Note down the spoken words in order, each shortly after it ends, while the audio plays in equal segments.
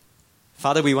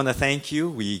Father, we want to thank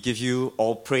you. We give you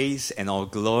all praise and all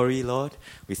glory, Lord.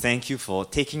 We thank you for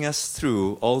taking us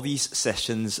through all these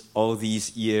sessions, all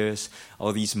these years,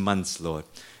 all these months, Lord.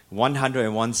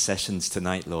 101 sessions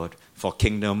tonight, Lord, for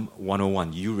Kingdom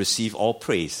 101. You receive all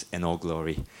praise and all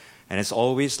glory. And as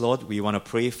always, Lord, we want to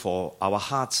pray for our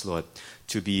hearts, Lord,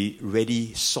 to be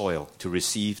ready soil to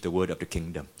receive the word of the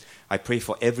kingdom. I pray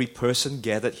for every person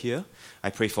gathered here. I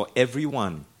pray for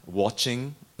everyone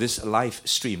watching this live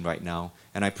stream right now,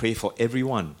 and I pray for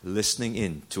everyone listening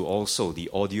in to also the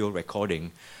audio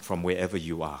recording from wherever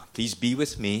you are. Please be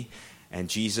with me, and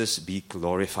Jesus be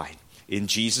glorified. In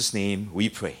Jesus' name we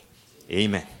pray.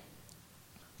 Amen.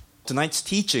 Tonight's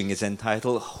teaching is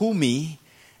entitled, Who Me?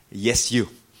 Yes, You.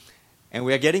 And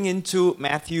we are getting into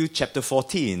Matthew chapter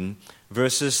 14,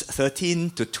 verses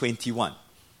 13 to 21.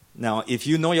 Now, if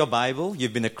you know your Bible,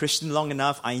 you've been a Christian long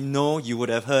enough, I know you would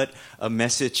have heard a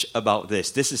message about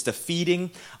this. This is the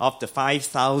feeding of the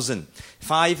 5,000.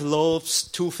 5 loaves,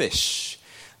 2 fish.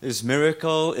 This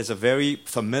miracle is a very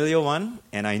familiar one,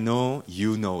 and I know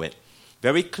you know it.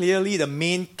 Very clearly, the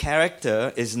main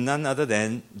character is none other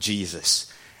than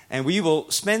Jesus. And we will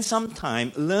spend some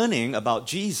time learning about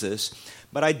Jesus,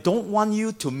 but I don't want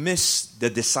you to miss the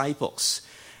disciples.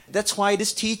 That's why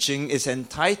this teaching is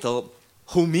entitled,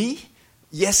 Who me?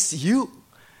 Yes, you.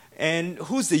 And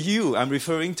who's the you I'm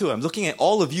referring to? I'm looking at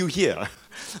all of you here.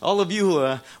 All of you who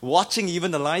are watching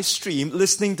even the live stream,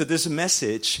 listening to this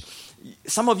message.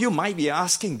 Some of you might be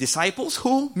asking, disciples?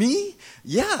 Who? Me?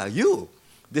 Yeah, you.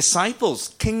 Disciples,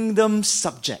 kingdom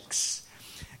subjects.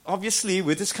 Obviously,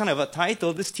 with this kind of a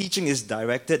title, this teaching is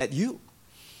directed at you.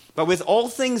 But with all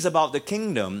things about the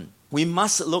kingdom, we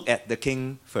must look at the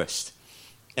king first.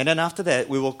 And then after that,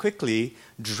 we will quickly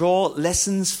draw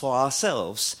lessons for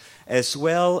ourselves as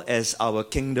well as our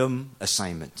kingdom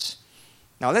assignments.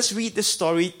 Now, let's read this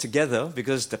story together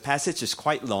because the passage is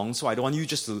quite long, so I don't want you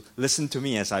just to listen to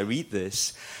me as I read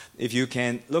this. If you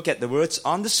can look at the words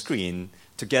on the screen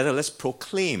together, let's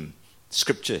proclaim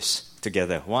scriptures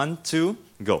together. 1, 2,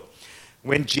 go.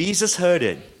 When Jesus heard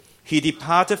it, he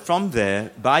departed from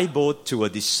there by boat to a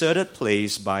deserted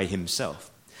place by himself.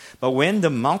 But when the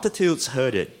multitudes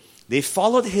heard it, they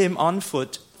followed him on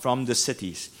foot from the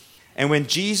cities. And when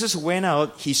Jesus went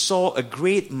out, he saw a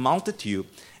great multitude,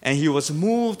 and he was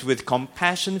moved with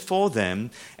compassion for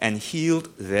them and healed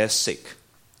their sick.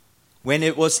 When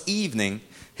it was evening,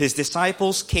 his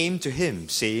disciples came to him,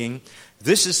 saying,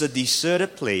 This is a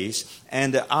deserted place,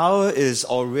 and the hour is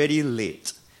already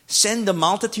late. Send the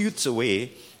multitudes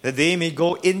away, that they may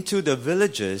go into the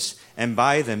villages and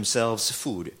buy themselves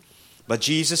food. But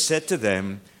Jesus said to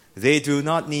them, They do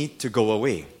not need to go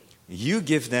away. You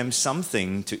give them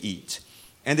something to eat.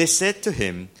 And they said to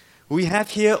him, We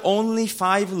have here only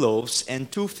 5 loaves and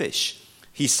 2 fish.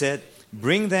 He said,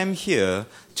 Bring them here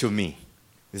to me.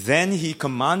 Then he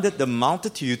commanded the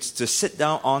multitudes to sit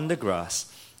down on the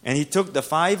grass. And he took the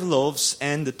 5 loaves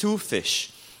and the 2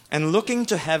 fish. And looking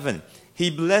to heaven, he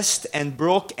blessed and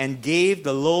broke and gave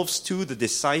the loaves to the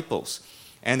disciples.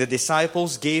 And the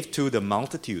disciples gave to the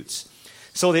multitudes.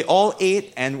 So they all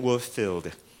ate and were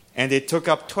filled. And they took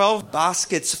up 12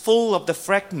 baskets full of the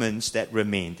fragments that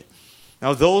remained.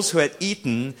 Now those who had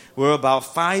eaten were about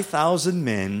 5,000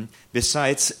 men,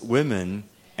 besides women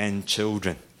and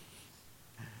children.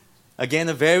 Again,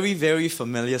 a very, very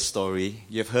familiar story.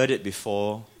 You've heard it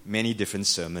before, many different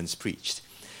sermons preached.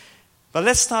 But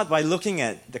let's start by looking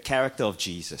at the character of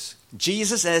Jesus.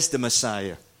 Jesus as the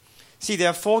Messiah. See, there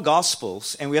are 4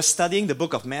 Gospels, and we are studying the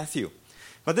book of Matthew.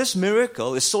 But this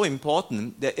miracle is so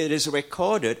important that it is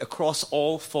recorded across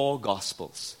all 4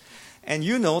 Gospels. And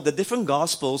you know, the different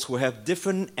Gospels will have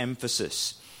different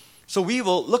emphasis. So we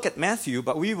will look at Matthew,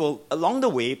 but we will, along the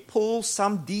way, pull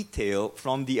some detail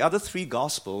from the other 3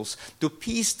 Gospels to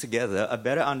piece together a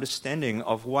better understanding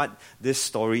of what this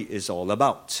story is all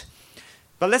about.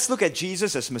 But let's look at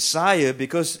Jesus as Messiah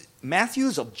because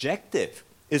Matthew's objective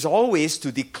is always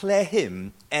to declare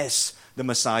him as the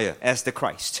Messiah, as the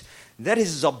Christ. That is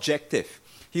his objective.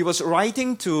 He was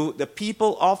writing to the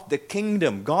people of the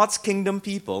kingdom, God's kingdom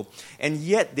people, and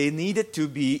yet they needed to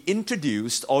be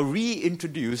introduced or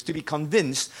reintroduced to be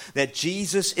convinced that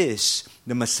Jesus is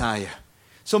the Messiah.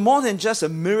 So more than just a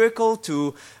miracle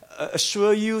to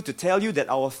assure you, to tell you that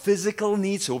our physical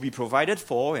needs will be provided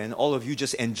for, and all of you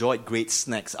just enjoyed great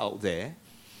snacks out there.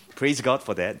 Praise God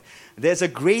for that. There's a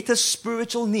greater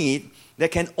spiritual need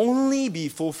that can only be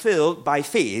fulfilled by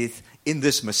faith in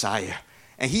this Messiah.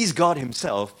 And he's God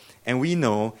himself, and we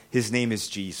know his name is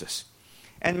Jesus.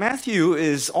 And Matthew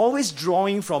is always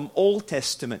drawing from Old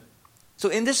Testament. So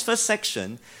in this first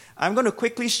section, I'm going to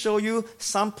quickly show you,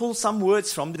 pull some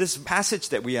words from this passage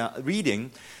that we are reading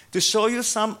to show you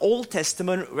some Old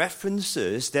Testament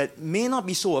references that may not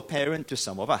be so apparent to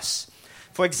some of us.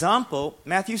 For example,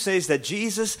 Matthew says that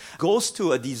Jesus goes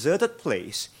to a deserted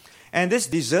place, and this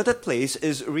deserted place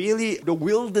is really the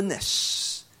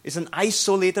wilderness. It's an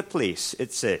isolated place,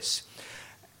 it says.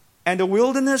 And the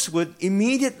wilderness would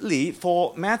immediately,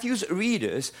 for Matthew's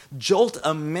readers, jolt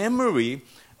a memory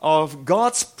of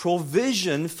God's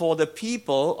provision for the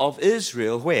people of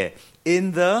Israel. Where?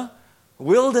 In the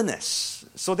wilderness.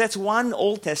 So that's one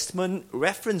Old Testament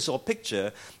reference or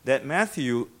picture that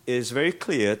Matthew is very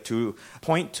clear to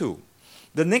point to.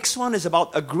 The next one is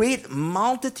about a great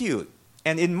multitude.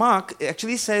 And in Mark, it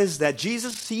actually says that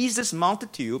Jesus sees this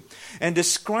multitude and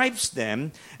describes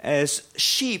them as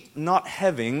sheep not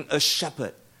having a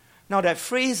shepherd. Now that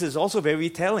phrase is also very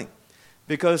telling,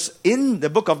 because in the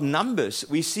book of Numbers,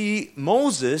 we see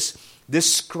Moses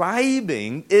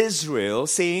describing Israel,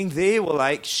 saying they were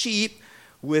like sheep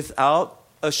without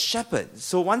a shepherd.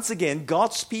 So once again,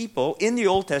 God's people in the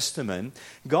Old Testament,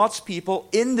 God's people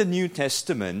in the New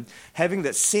Testament, having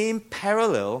that same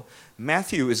parallel.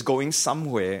 Matthew is going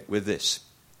somewhere with this.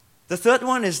 The third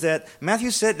one is that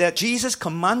Matthew said that Jesus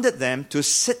commanded them to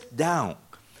sit down.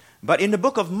 But in the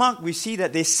book of Mark, we see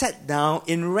that they sat down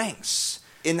in ranks,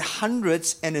 in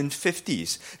hundreds and in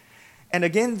 50s. And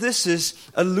again, this is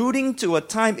alluding to a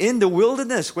time in the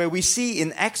wilderness where we see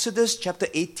in Exodus chapter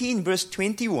 18, verse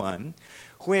 21,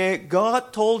 where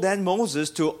God told then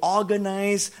Moses to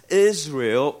organize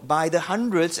Israel by the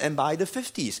hundreds and by the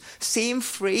 50s. Same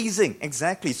phrasing,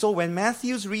 exactly. So when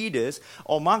Matthew's readers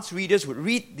or Mark's readers would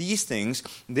read these things,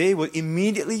 they would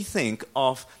immediately think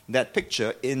of that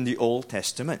picture in the Old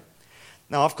Testament.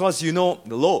 Now, of course, you know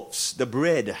the loaves, the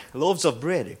bread, loaves of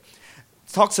bread. It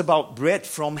talks about bread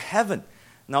from heaven.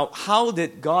 Now, how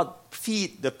did God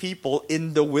feed the people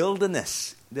in the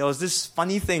wilderness? There was this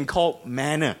funny thing called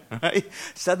manna, right?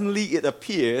 Suddenly it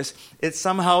appears, it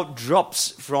somehow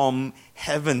drops from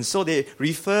heaven. So they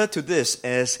refer to this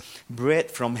as bread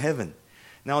from heaven.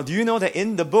 Now, do you know that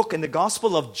in the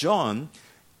Gospel of John,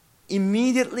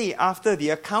 immediately after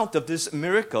the account of this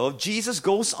miracle, Jesus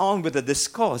goes on with a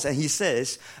discourse and he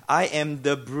says, I am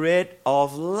the bread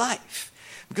of life.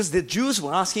 Because the Jews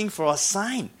were asking for a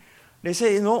sign. They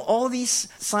say, all these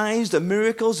signs, the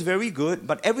miracles, very good,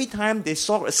 but every time they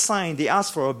saw a sign, they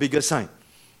asked for a bigger sign.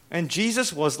 And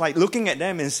Jesus was like looking at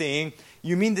them and saying,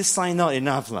 you mean this sign not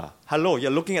enough lah? Hello, you're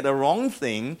looking at the wrong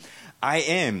thing. I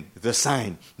am the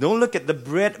sign. Don't look at the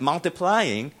bread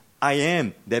multiplying. I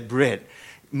am that bread.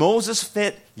 Moses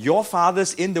fed your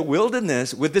fathers in the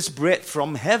wilderness with this bread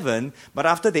from heaven, but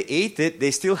after they ate it,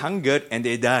 they still hungered and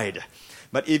they died.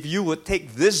 But if you would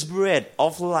take this bread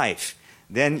of life,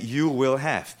 then you will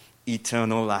have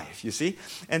eternal life, you see?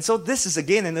 And so this is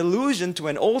again an allusion to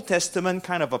an Old Testament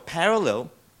kind of a parallel.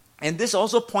 And this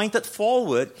also pointed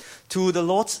forward to the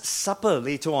Lord's Supper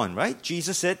later on, right?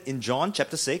 Jesus said in John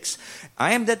chapter 6,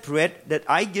 I am that bread, that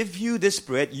I give you this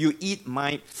bread, you eat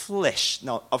my flesh.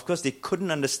 Now, of course, they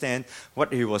couldn't understand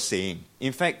what he was saying.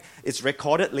 In fact, it's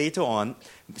recorded later on,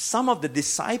 some of the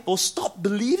disciples stopped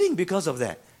believing because of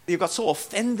that. They got so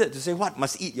offended to say, what,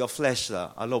 must eat your flesh?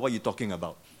 Allah, what are you talking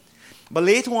about? But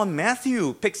later on,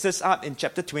 Matthew picks this up in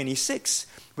chapter 26,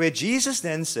 where Jesus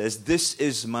then says, this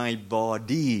is my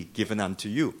body given unto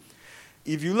you.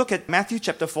 If you look at Matthew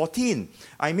chapter 14,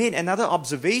 I made another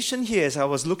observation here as I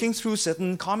was looking through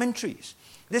certain commentaries.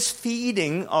 This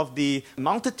feeding of the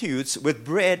multitudes with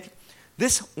bread,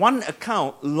 this one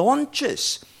account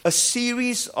launches a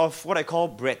series of what I call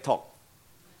bread talk.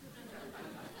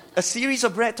 A series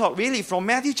of bread talk, really, from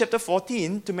Matthew chapter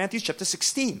 14 to Matthew chapter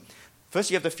 16. First,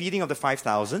 you have the feeding of the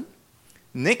 5,000.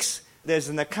 Next, there's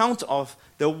an account of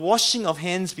the washing of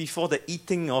hands before the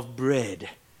eating of bread.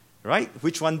 Right?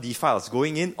 Which one defiles,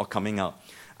 going in or coming out?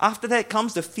 After that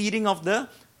comes the feeding of the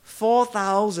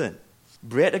 4,000.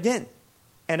 Bread again.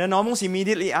 And then almost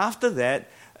immediately after that,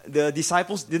 the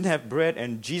disciples didn't have bread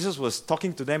and Jesus was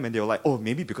talking to them and they were like, oh,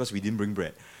 maybe because we didn't bring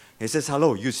bread. He says,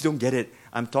 hello, you still don't get it.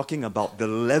 I'm talking about the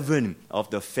leaven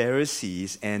of the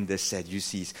Pharisees and the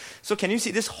Sadducees. So can you see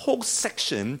this whole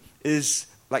section is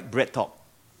like bread talk.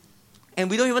 And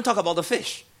we don't even talk about the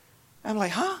fish. I'm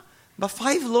like, huh? But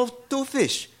 5 loaves, 2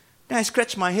 fish. Then I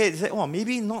scratch my head and say, oh,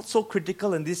 maybe not so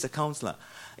critical in these accounts.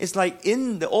 It's like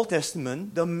in the Old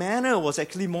Testament, the manna was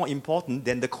actually more important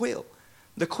than the quail.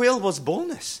 The quail was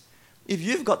bonus. If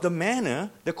you've got the manna,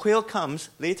 the quail comes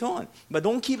later on. But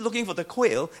don't keep looking for the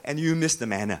quail and you miss the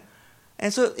manna.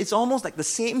 And so it's almost like the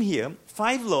same here.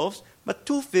 5 loaves, but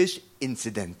 2 fish,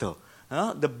 incidental.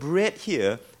 The bread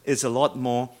here is a lot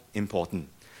more important.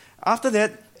 After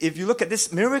that, if you look at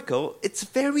this miracle, it's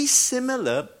very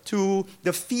similar to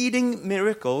the feeding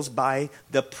miracles by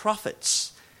the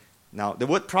prophets. Now, the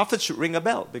word prophet should ring a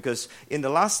bell because in the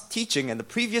last teaching and the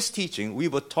previous teaching, we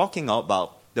were talking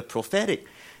about the prophetic.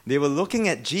 They were looking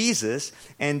at Jesus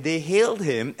and they hailed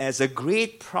him as a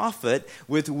great prophet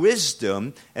with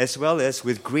wisdom as well as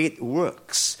with great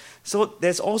works. So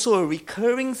there's also a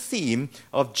recurring theme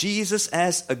of Jesus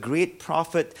as a great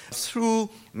prophet through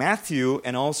Matthew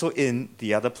and also in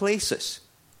the other places.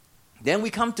 Then we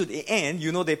come to the end,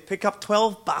 they pick up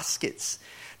 12 baskets.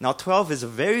 Now 12 is a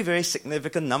very, very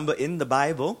significant number in the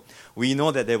Bible. We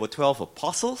know that there were 12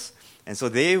 apostles. And so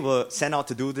they were sent out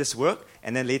to do this work,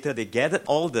 and then later they gathered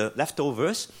all the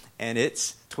leftovers, and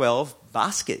it's 12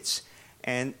 baskets.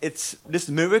 And it's this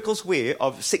miracle's way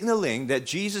of signaling that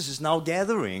Jesus is now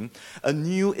gathering a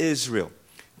new Israel.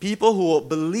 People who will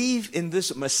believe in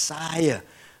this Messiah.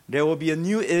 There will be a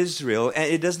new Israel,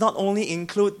 and it does not only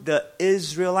include the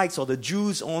Israelites or the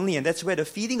Jews only, and that's where the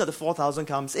feeding of the 4,000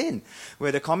 comes in,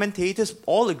 where the commentators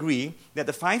all agree that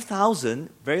the 5,000,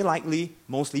 very likely,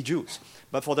 mostly Jews.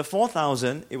 But for the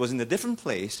 4,000, it was in a different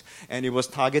place, and it was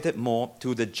targeted more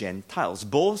to the Gentiles.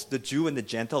 Both the Jew and the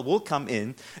Gentile will come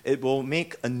in. It will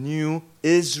make a new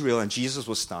Israel, and Jesus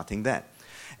was starting that.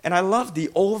 And I love the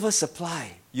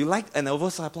oversupply. You like an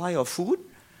oversupply of food?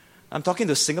 I'm talking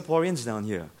to Singaporeans down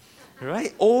here,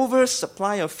 right?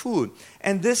 Oversupply of food.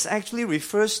 And this actually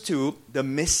refers to the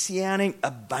messianic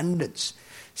abundance.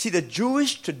 See, the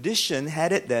Jewish tradition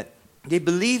had it that they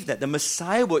believed that the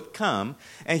Messiah would come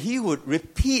and he would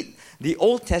repeat the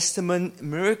Old Testament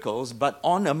miracles, but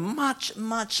on a much,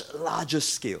 much larger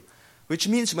scale. Which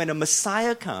means when the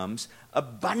Messiah comes,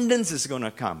 abundance is going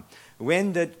to come.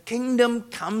 When the kingdom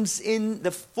comes in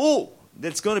the full,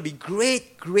 there's going to be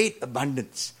great, great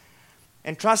abundance.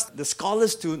 And trust the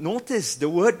scholars to notice the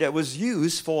word that was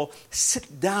used for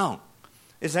sit down.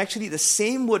 It's actually the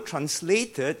same word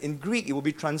translated in Greek. It will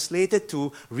be translated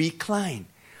to recline.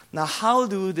 Now, how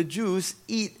do the Jews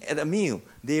eat at a meal?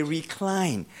 They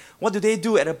recline. What do they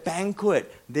do at a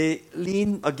banquet? They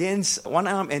lean against one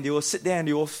arm and they will sit there and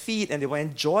they will feed and they will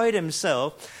enjoy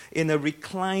themselves in a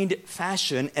reclined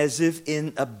fashion as if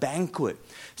in a banquet.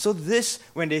 So this,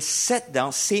 when they sat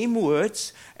down, same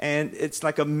words, and it's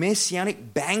like a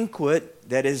messianic banquet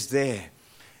that is there.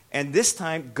 And this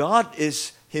time, God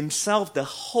is himself the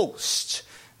host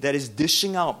that is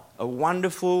dishing out a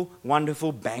wonderful,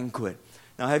 wonderful banquet.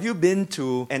 Now, have you been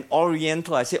to an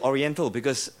Oriental? I say Oriental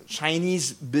because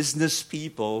Chinese business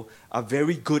people are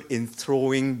very good in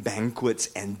throwing banquets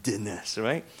and dinners,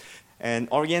 right? And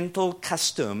Oriental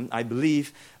custom, I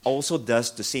believe, also does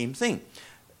the same thing.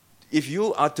 If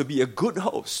you are to be a good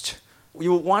host,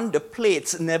 you want the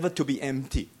plates never to be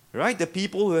empty, right? The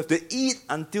people who have to eat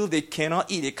until they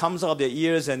cannot eat. It comes out of their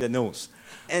ears and their nose.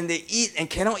 And they eat and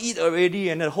cannot eat already,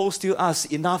 and the host still asks,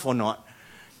 enough or not?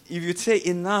 If you say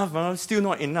enough, still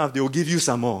not enough, they will give you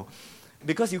some more.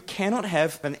 Because you cannot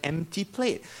have an empty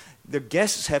plate. The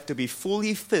guests have to be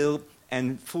fully filled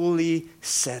and fully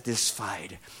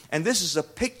satisfied. And this is a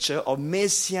picture of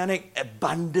messianic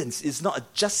abundance. It's not a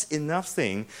just enough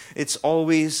thing. It's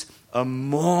always a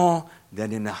more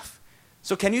than enough.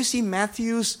 So can you see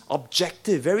Matthew's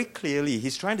objective very clearly?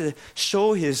 He's trying to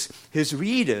show his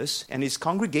readers and his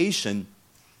congregation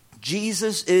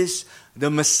Jesus is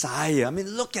the Messiah. I mean,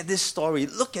 look at this story.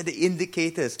 Look at the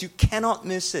indicators. You cannot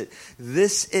miss it.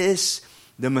 This is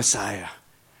the Messiah.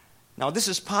 Now, this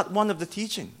is part one of the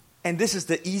teaching. And this is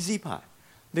the easy part.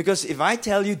 Because if I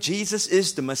tell you Jesus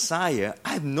is the Messiah,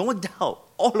 I have no doubt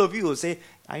all of you will say,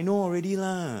 I know already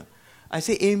lah. I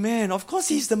say, amen. Of course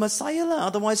he's the Messiah lah.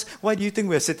 Otherwise, why do you think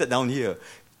we're seated down here?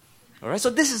 All right, so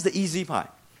this is the easy part.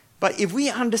 But if we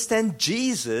understand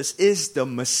Jesus is the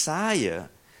Messiah,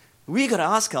 we got to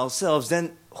ask ourselves,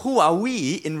 then who are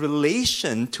we in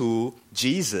relation to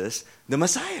Jesus, the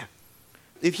Messiah?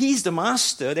 If he's the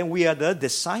master, then we are the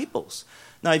disciples.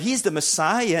 Now, if he's the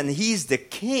Messiah and he's the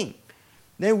king,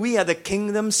 then we are the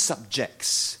kingdom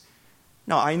subjects.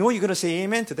 Now, I know you're going to say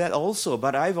amen to that also,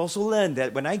 but I've also learned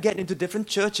that when I get into different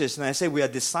churches and I say we are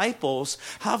disciples,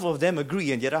 half of them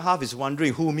agree and the other half is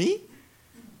wondering, who, me?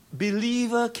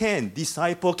 Believer can,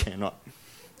 disciple cannot.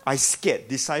 I scared.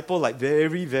 Disciple, like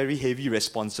very, very heavy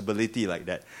responsibility like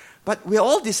that. But we're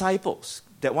all disciples.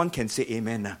 That one can say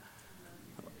amen.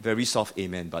 Very soft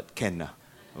amen, but can.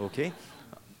 Okay?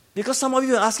 Because some of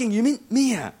you are asking, you mean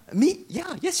me? Me?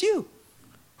 Yeah, yes, you.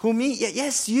 Who, me? Yeah,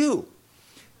 yes, you.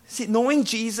 See, knowing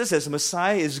Jesus as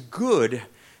Messiah is good,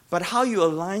 but how you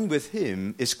align with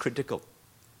him is critical.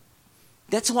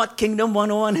 That's what Kingdom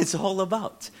 101 is all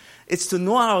about. It's to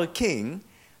know our King,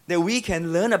 that we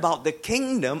can learn about the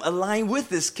kingdom, align with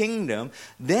this kingdom,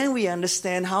 then we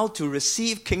understand how to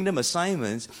receive kingdom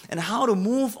assignments and how to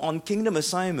move on kingdom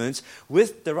assignments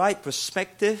with the right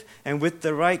perspective and with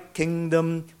the right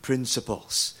kingdom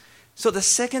principles. So the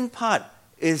second part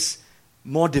is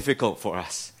more difficult for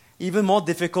us. Even more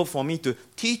difficult for me to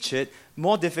teach it,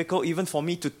 more difficult even for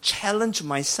me to challenge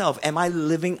myself. Am I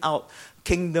living out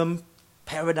kingdom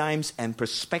paradigms and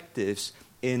perspectives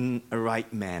in a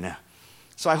right manner?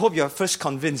 So I hope you are first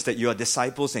convinced that you are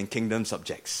disciples and kingdom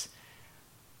subjects.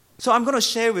 So I'm going to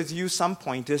share with you some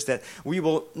pointers that we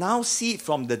will now see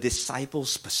from the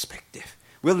disciples' perspective.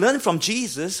 We'll learn from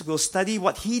Jesus, we'll study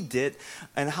what he did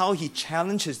and how he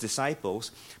challenged his disciples,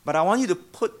 but I want you to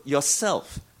put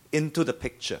yourself into the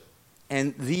picture.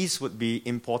 And these would be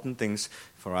important things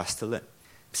for us to learn.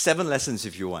 7 lessons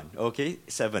if you want, okay?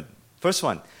 7. First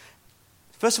one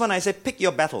I say, pick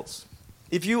your battles.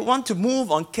 If you want to move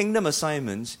on kingdom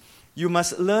assignments, you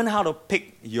must learn how to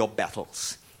pick your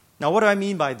battles. Now, what do I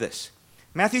mean by this?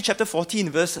 Matthew chapter 14,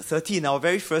 verse 13, our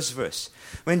very first verse.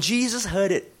 When Jesus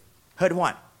heard it, heard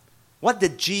what? What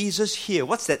did Jesus hear?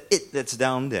 What's that it that's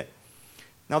down there?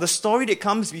 Now, the story that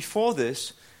comes before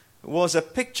this was a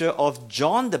picture of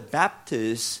John the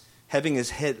Baptist having his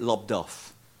head lopped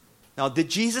off. Now, did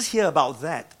Jesus hear about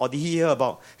that, or did he hear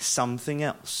about something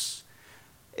else?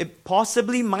 It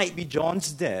possibly might be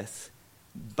John's death,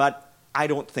 but I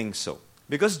don't think so.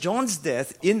 Because John's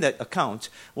death in that account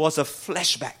was a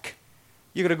flashback.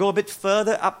 You're going to go a bit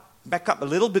further up, back up a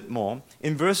little bit more,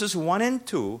 in verses 1 and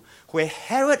 2, where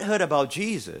Herod heard about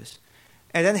Jesus,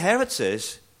 and then Herod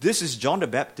says, this is John the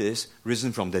Baptist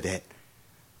risen from the dead.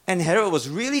 And Herod was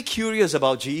really curious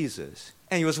about Jesus.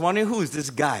 And he was wondering, who is this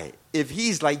guy? If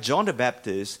he's like John the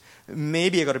Baptist,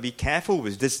 maybe I got to be careful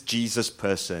with this Jesus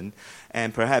person.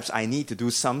 And perhaps I need to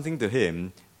do something to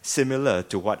him similar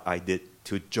to what I did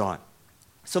to John.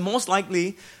 So most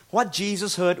likely, what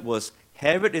Jesus heard was,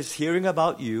 Herod is hearing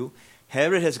about you.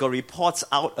 Herod has got reports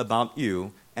out about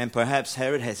you. And perhaps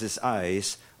Herod has his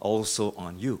eyes also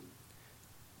on you.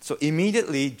 So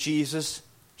immediately, Jesus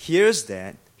hears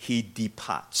that. He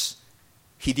departs.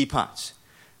 He departs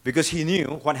because he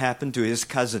knew what happened to his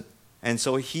cousin. And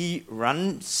so he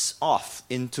runs off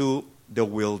into the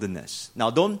wilderness. Now,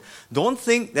 don't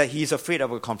think that he's afraid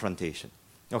of a confrontation.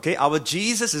 Okay? Our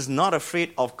Jesus is not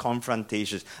afraid of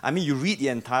confrontations. I mean, you read the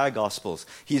entire Gospels.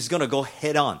 He's going to go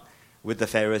head on with the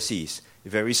Pharisees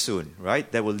very soon,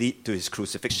 right? That will lead to his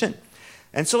crucifixion.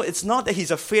 And so it's not that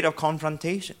he's afraid of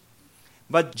confrontation.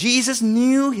 But Jesus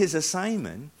knew his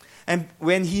assignment. And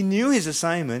when he knew his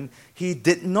assignment, he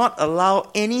did not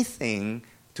allow anything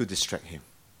to distract him.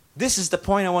 This is the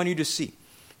point I want you to see.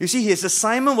 You see, his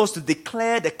assignment was to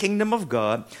declare the kingdom of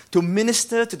God, to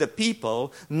minister to the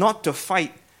people, not to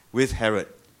fight with Herod.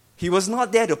 He was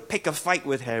not there to pick a fight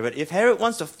with Herod. If Herod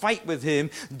wants to fight with him,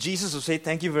 Jesus will say,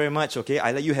 thank you very much, okay?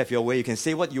 I let you have your way. You can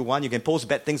say what you want. You can post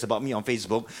bad things about me on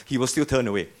Facebook. He will still turn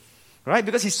away. Right?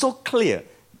 Because he's so clear.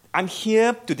 I'm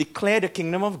here to declare the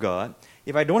kingdom of God.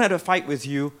 If I don't have to fight with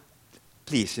you,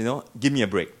 please, give me a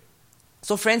break.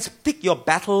 So friends, pick your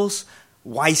battles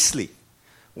wisely.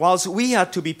 Whilst we are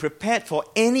to be prepared for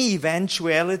any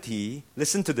eventuality,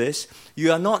 listen to this,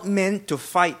 you are not meant to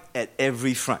fight at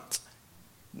every front.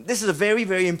 This is a very,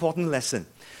 very important lesson.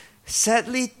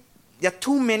 Sadly, there are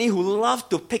too many who love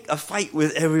to pick a fight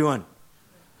with everyone.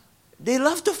 They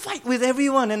love to fight with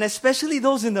everyone, and especially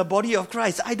those in the body of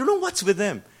Christ. I don't know what's with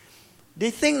them. They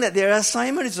think that their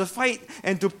assignment is to fight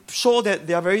and to show that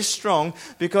they are very strong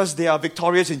because they are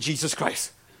victorious in Jesus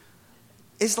Christ.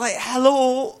 It's like,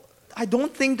 hello, I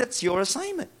don't think that's your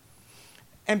assignment.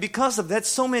 And because of that,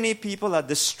 so many people are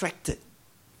distracted.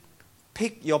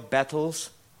 Pick your battles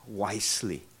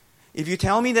wisely. If you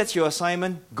tell me that's your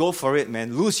assignment, go for it,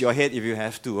 man. Lose your head if you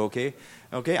have to, okay?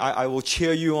 Okay, I will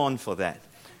cheer you on for that.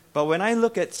 But when I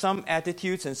look at some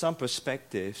attitudes and some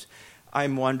perspectives,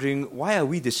 I'm wondering, why are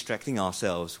we distracting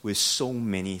ourselves with so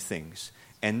many things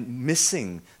and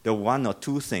missing the 1 or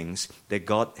 2 things that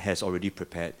God has already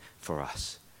prepared for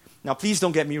us? Now, please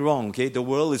don't get me wrong, okay? The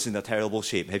world is in a terrible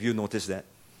shape. Have you noticed that?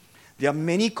 There are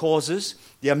many causes,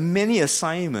 there are many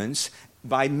assignments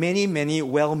by many, many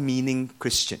well-meaning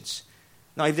Christians.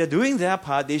 Now, if they're doing their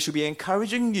part, they should be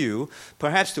encouraging you,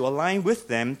 perhaps to align with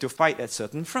them to fight at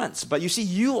certain fronts. But you see,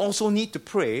 you also need to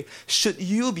pray, should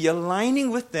you be aligning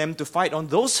with them to fight on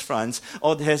those fronts,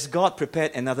 or has God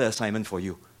prepared another assignment for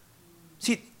you?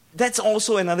 See, that's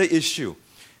also another issue.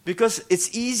 Because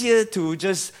it's easier to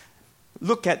just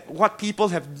look at what people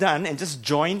have done and just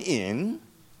join in.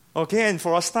 Okay, and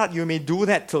for a start, you may do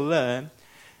that to learn.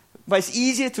 But it's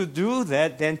easier to do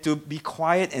that than to be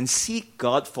quiet and seek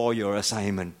God for your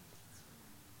assignment.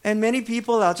 And many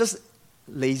people are just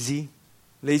lazy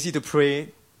to pray,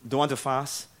 don't want to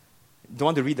fast, don't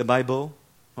want to read the Bible.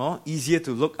 Easier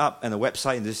to look up on a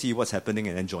website and to see what's happening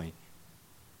and enjoy.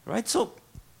 Right? So,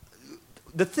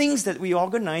 the things that we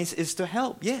organize is to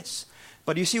help, yes.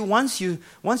 But you see, once you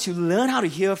learn how to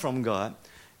hear from God,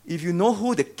 if you know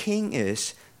who the King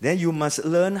is, then you must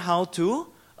learn how to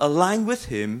align with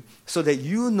Him so that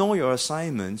you know your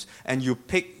assignments and you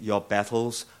pick your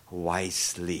battles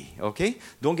wisely. Okay?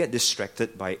 Don't get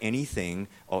distracted by anything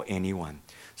or anyone.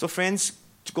 So friends,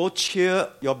 go cheer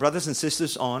your brothers and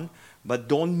sisters on, but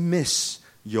don't miss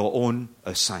your own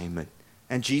assignment.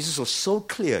 And Jesus was so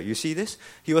clear. You see this?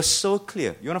 He was so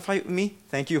clear. You want to fight with me?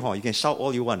 Thank you, Hall. You can shout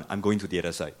all you want. I'm going to the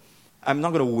other side. I'm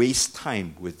not going to waste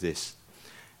time with this.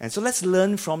 And so let's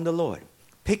learn from the Lord.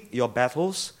 Pick your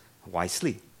battles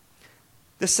wisely.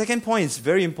 The second point is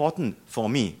very important for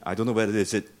me. I don't know whether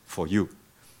it is for you.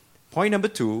 Point number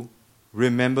 2,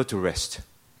 remember to rest.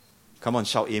 Come on,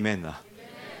 shout amen.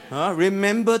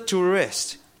 Remember to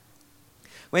rest.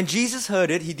 When Jesus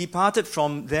heard it, He departed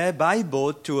from there by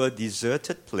boat to a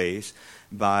deserted place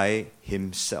by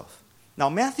Himself. Now,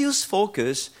 Matthew's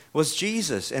focus was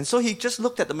Jesus, and so he just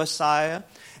looked at the Messiah,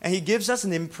 and he gives us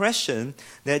an impression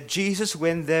that Jesus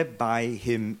went there by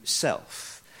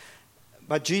Himself.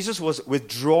 But Jesus was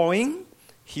withdrawing.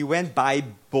 He went by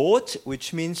boat,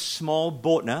 which means small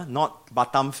boat, not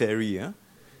Batam ferry,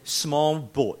 small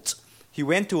boat. He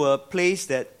went to a place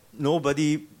that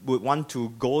nobody would want to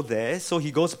go there, so he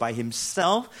goes by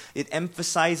himself. It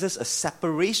emphasizes a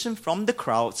separation from the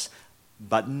crowds,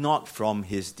 but not from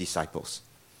his disciples.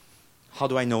 How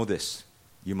do I know this?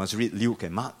 You must read Luke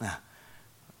and Mark.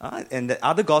 And the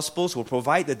other Gospels will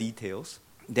provide the details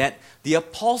that the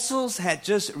apostles had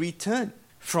just returned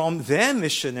from their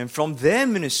mission and from their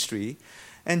ministry,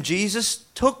 and Jesus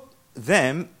took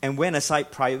them and went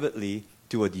aside privately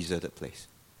to a deserted place.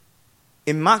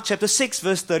 In Mark chapter 6,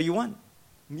 verse 31,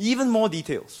 even more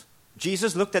details.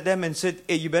 Jesus looked at them and said,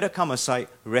 hey, you better come aside,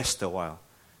 rest a while.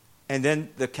 And then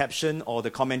the caption or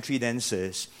the commentary then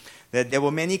says that there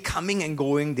were many coming and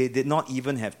going, they did not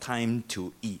even have time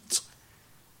to eat.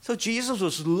 So Jesus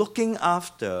was looking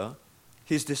after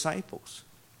His disciples.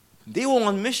 They were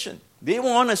on mission. They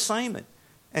were on assignment.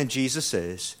 And Jesus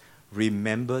says,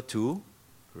 remember to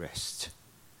rest.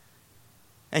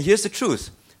 And here's the truth.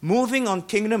 Moving on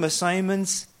kingdom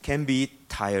assignments can be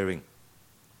tiring.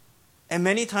 And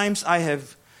many times I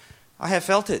have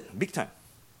felt it big time.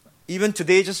 Even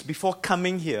today, just before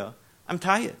coming here, I'm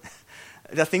tired.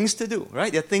 There are things to do,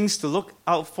 right? There are things to look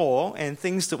out for and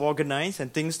things to organize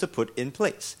and things to put in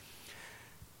place.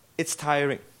 It's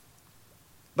tiring.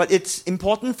 But it's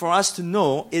important for us to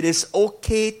know it is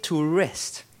okay to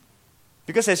rest.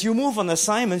 Because as you move on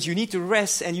assignments, you need to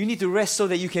rest, and you need to rest so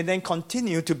that you can then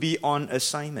continue to be on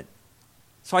assignment.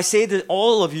 So I say that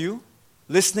all of you,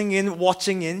 listening in,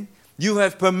 watching in, you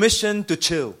have permission to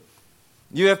chill.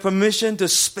 You have permission to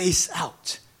space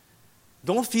out.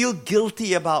 Don't feel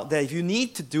guilty about that. If you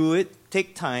need to do it,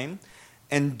 take time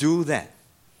and do that.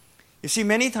 You see,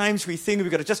 many times we think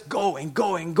we've got to just go and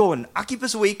go and go. And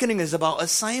Archippus Awakening is about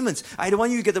assignments. I don't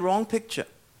want you to get the wrong picture.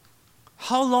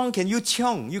 How long can you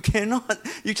chiong?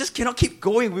 You just cannot keep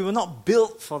going. We were not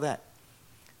built for that.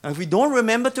 Now, if we don't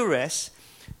remember to rest,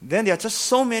 then there are just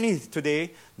so many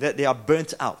today that they are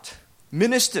burnt out.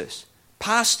 Ministers,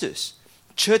 pastors,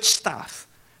 church staff.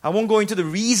 I won't go into the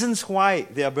reasons why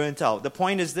they are burnt out. The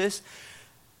point is this: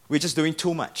 we're just doing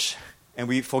too much. And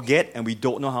we forget and we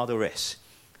don't know how to rest.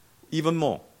 Even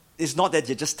more, it's not that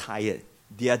they're just tired.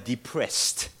 They are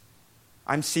depressed.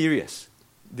 I'm serious.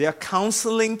 They are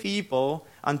counseling people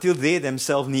until they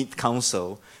themselves need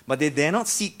counsel. But they dare not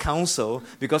seek counsel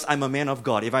because I'm a man of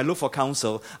God. If I look for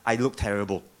counsel, I look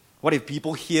terrible. What if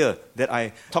people hear that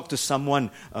I talk to someone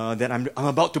that I'm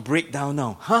about to break down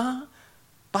now? Huh?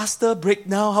 Pastor, break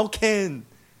down? How can?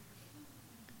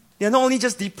 They're not only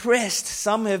just depressed.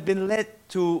 Some have been led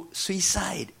to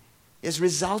suicide. It's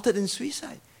resulted in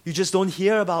suicide. You just don't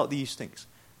hear about these things.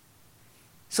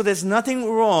 So there's nothing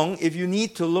wrong if you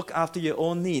need to look after your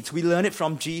own needs. We learn it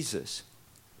from Jesus.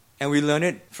 And we learn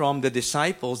it from the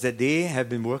disciples that they have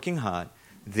been working hard.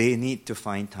 They need to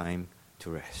find time to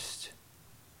rest.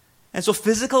 And so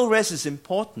physical rest is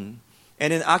important.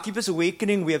 And in Archippus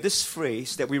Awakening, we have this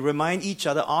phrase that we remind each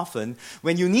other often.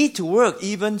 When you need to work,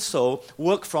 even so,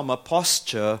 work from a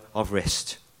posture of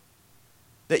rest.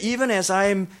 That even as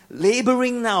I'm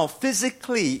laboring now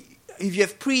physically, if you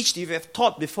have preached, if you have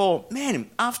taught before, man,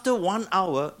 after 1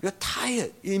 hour, you're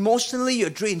tired. Emotionally, you're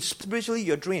drained. Spiritually,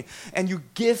 you're drained. And you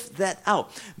give that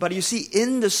out. But you see,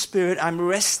 in the Spirit, I'm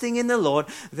resting in the Lord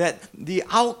that the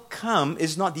outcome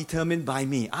is not determined by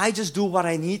me. I just do what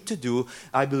I need to do,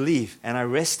 I believe, and I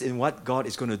rest in what God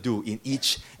is going to do in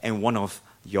each and one of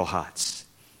your hearts.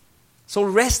 So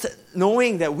rest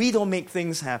knowing that we don't make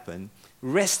things happen.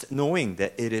 Rest knowing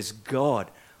that it is God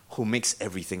who makes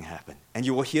everything happen. And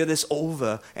you will hear this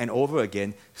over and over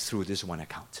again through this one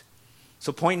account.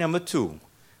 So point number 2,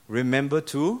 remember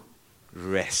to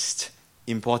rest.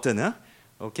 Important, huh?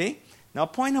 Okay? Now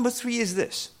point number 3 is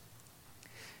this.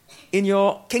 In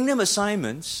your kingdom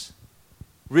assignments,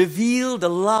 reveal the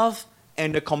love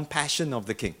and the compassion of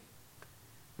the King.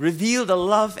 Reveal the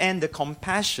love and the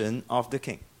compassion of the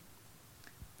King.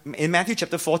 In Matthew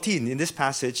chapter 14, in this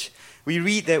passage, we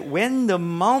read that when the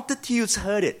multitudes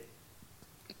heard it,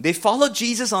 they followed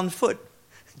Jesus on foot.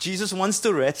 Jesus wants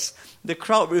to rest. The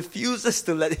crowd refuses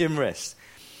to let him rest.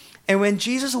 And when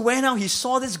Jesus went out, he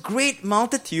saw this great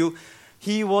multitude.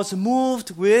 He was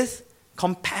moved with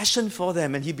compassion for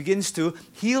them, and he begins to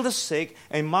heal the sick.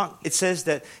 And Mark, it says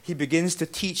that he begins to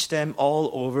teach them all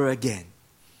over again.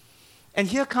 And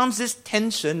here comes this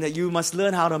tension that you must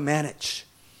learn how to manage.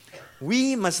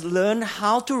 We must learn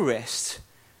how to rest.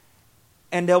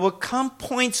 And there will come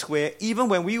points where even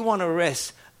when we want to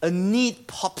rest, a need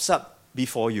pops up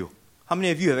before you. How many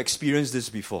of you have experienced this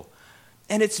before?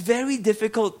 And it's very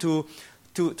difficult to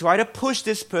either push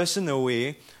this person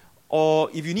away, or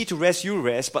if you need to rest, you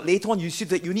rest. But later on, you see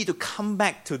that you need to come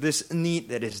back to this need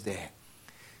that is there.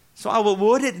 So I will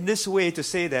word it in this way to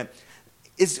say that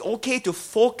it's okay to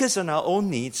focus on our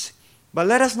own needs, but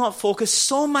let us not focus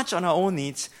so much on our own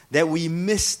needs that we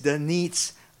miss the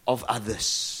needs of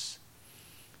others.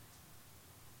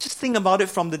 Just think about it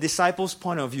from the disciples'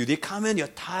 point of view. They come in, they're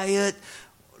tired,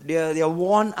 they're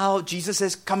worn out. Jesus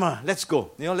says, come on, let's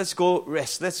go. Let's go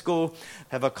rest. Let's go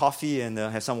have a coffee and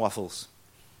have some waffles.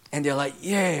 And they're like,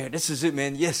 yeah, this is it,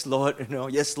 man. Yes, Lord.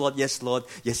 Yes, Lord. Yes, Lord.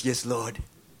 Yes, yes, Lord.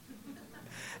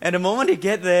 And the moment they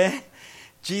get there,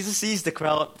 Jesus sees the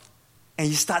crowd and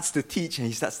he starts to teach and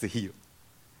he starts to heal.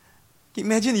 Can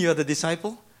you imagine you're the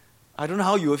disciple? I don't know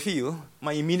how you will feel.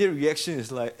 My immediate reaction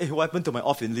is like, hey, what happened to my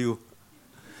off in lieu?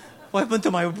 What happened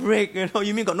to my break?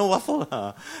 You mean got no waffle?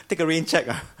 Take a rain check.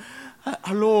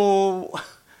 Hello?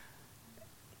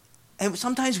 And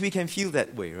sometimes we can feel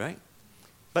that way, right?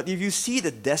 But if you see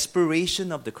the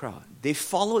desperation of the crowd, they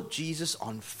followed Jesus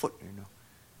on foot,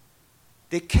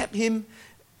 They kept him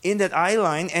in that eye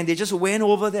line and they just went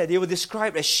over there. They were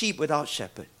described as sheep without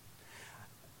shepherd.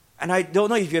 And I don't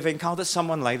know if you have encountered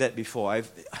someone like that before.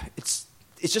 It's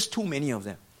just too many of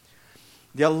them.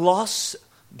 They're lost,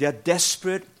 they're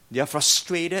desperate, they're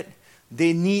frustrated.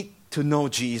 They need to know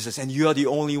Jesus, and you are the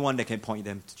only one that can point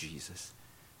them to Jesus.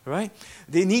 Right?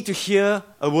 They need to hear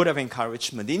a word of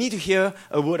encouragement. They need to hear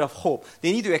a word of hope.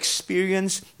 They need to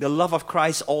experience the love of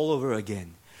Christ all over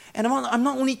again. And I'm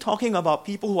not only talking about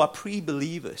people who are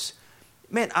pre-believers.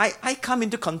 Man, I come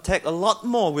into contact a lot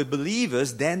more with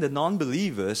believers than the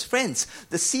non-believers. Friends,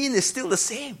 the scene is still the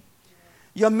same.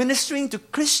 You're ministering to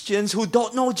Christians who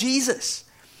don't know Jesus.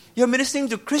 You're ministering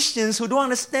to Christians who don't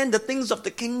understand the things of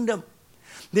the kingdom.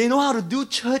 They know how to do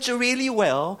church really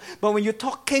well, but when you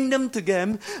talk kingdom to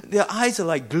them, their eyes are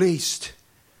like glazed.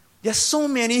 There's so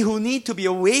many who need to be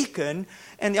awakened,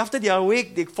 and after they are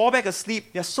awake, they fall back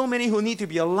asleep. There's so many who need to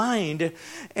be aligned,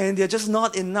 and they're just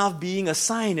not enough being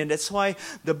assigned. And that's why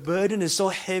the burden is so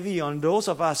heavy on those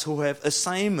of us who have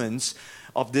assignments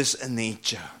of this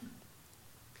nature.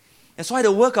 That's why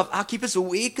the work of Archippus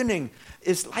Awakening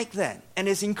is like that, and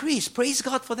it's increased. Praise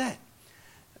God for that.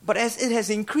 But as it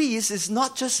has increased, it's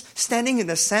not just standing in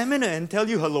the seminar and tell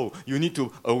you, hello, you need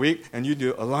to awake and you need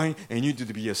to align and you need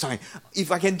to be assigned.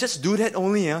 If I can just do that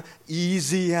only,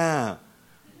 easy.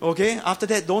 Okay? After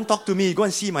that, don't talk to me. Go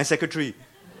and see my secretary.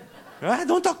 Right?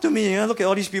 Don't talk to me. Look at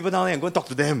all these people down there and go and talk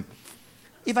to them.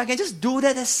 If I can just do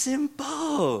that, that's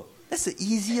simple. That's the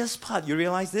easiest part. You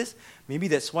realize this? Maybe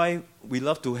that's why we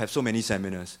love to have so many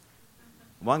seminars.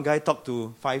 One guy talked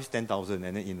to 10,000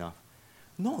 and then enough.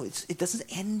 No, it doesn't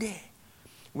end there.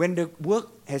 When the work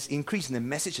has increased and the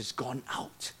message has gone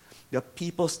out, the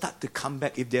people start to come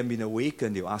back. If they've been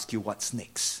awakened, they'll ask you, what's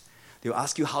next? They'll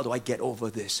ask you, how do I get over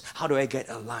this? How do I get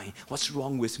aligned? What's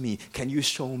wrong with me? Can you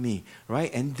show me?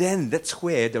 Right? And then that's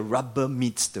where the rubber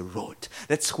meets the road.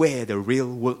 That's where the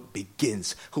real work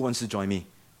begins. Who wants to join me?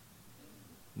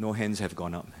 No hands have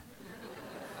gone up.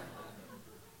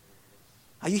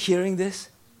 Are you hearing this?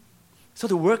 So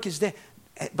the work is there.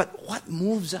 But what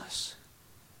moves us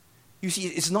You see,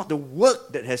 it's not the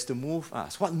work that has to move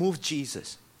us. What moved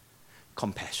Jesus?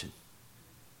 Compassion.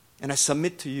 And I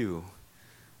submit to you,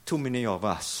 too many of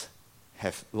us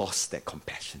have lost that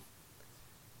compassion.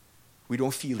 We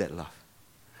don't feel that love.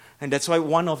 And that's why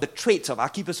one of the traits of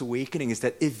Archippus' awakening is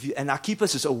that if an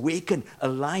Archippus is awakened,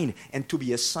 aligned, and to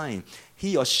be assigned,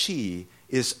 he or she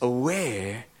is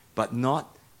aware but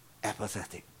not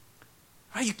apathetic.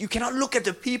 Right? You cannot look at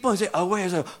the people and say, aware,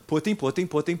 so, poting,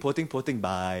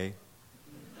 bye.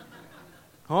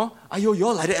 Huh? Ayo,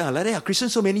 you're like that, Christian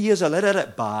so many years, like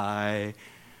that, bye.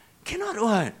 Cannot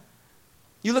what?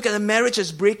 You look at the marriage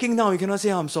that's breaking down, you cannot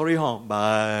say, I'm sorry,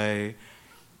 bye.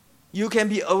 You can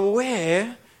be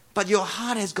aware, but your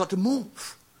heart has got to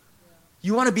move.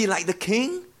 You want to be like the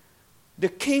king? The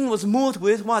king was moved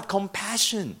with what?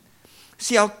 Compassion.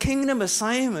 See, our kingdom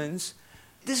assignments,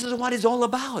 this is what it's all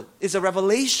about. It's a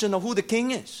revelation of who the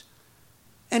king is.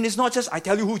 And it's not just, I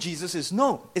tell you who Jesus is.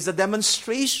 No, it's a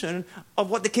demonstration of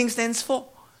what the king stands for.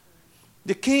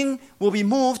 The king will be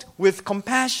moved with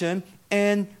compassion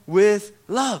and with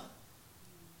love.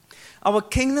 Our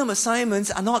kingdom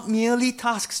assignments are not merely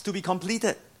tasks to be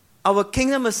completed. Our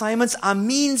kingdom assignments are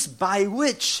means by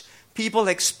which people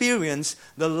experience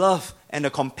the love and the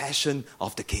compassion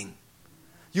of the king.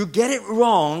 You get it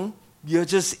wrong, you're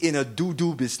just in a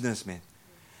do-do business, man.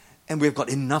 And we've got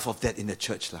enough of that in the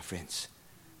church, friends.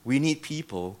 We need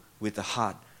people with the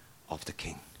heart of the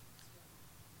king.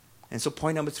 And so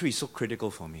point number 3 is so critical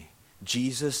for me.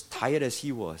 Jesus, tired as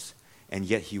he was, and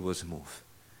yet he was moved.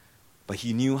 But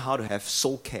he knew how to have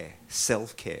soul care,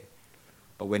 self-care.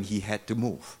 But when he had to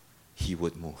move, he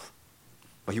would move.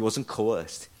 But he wasn't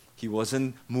coerced. He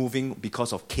wasn't moving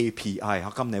because of KPI.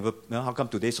 How come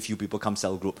today so few people come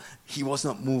cell group? He was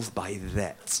not moved by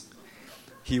that.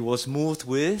 He was moved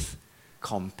with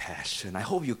compassion. I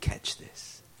hope you catch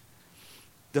this.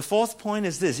 The 4th point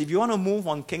is this. If you want to move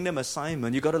on kingdom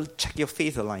assignment, you've got to check your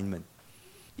faith alignment.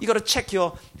 You've got to check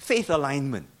your faith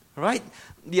alignment, right?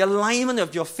 The alignment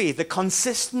of your faith, the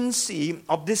consistency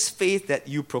of this faith that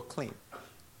you proclaim.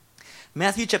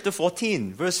 Matthew chapter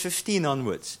 14, verse 15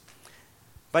 onwards.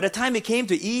 By the time it came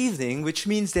to evening, which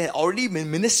means they had already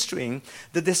been ministering,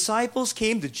 the disciples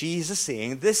came to Jesus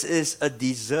saying, this is a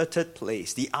deserted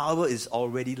place. The hour is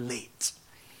already late.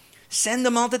 Send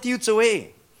the multitudes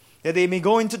away, that they may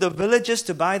go into the villages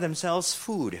to buy themselves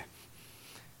food.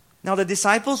 Now the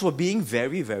disciples were being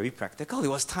very, very practical. It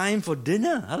was time for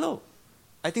dinner. Hello.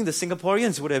 I think the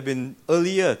Singaporeans would have been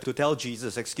earlier to tell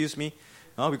Jesus, excuse me,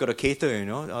 we've got to cater,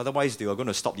 otherwise they are going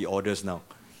to stop the orders now.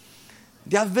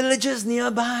 There are villages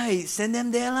nearby. Send them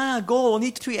there lah. Go,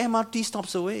 only 3 MRT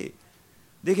stops away.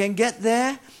 They can get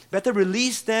there. Better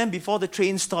release them before the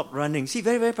train stop running. See,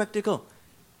 very, very practical.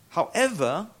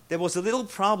 However, there was a little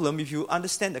problem if you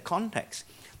understand the context.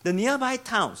 The nearby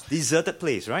towns, deserted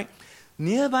place, right?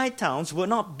 Nearby towns were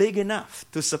not big enough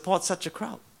to support such a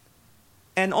crowd.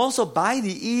 And also by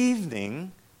the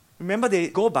evening, remember they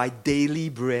go by daily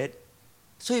bread.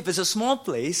 So if it's a small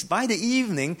place, by the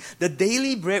evening, the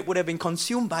daily bread would have been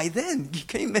consumed by then.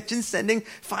 Can you imagine sending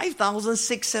 5,000,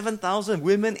 6,000, 7,000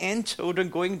 women and children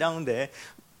going down there?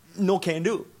 No can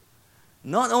do.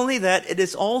 Not only that, it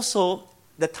is also,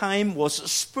 the time was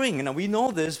spring. Now we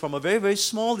know this from a very, very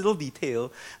small little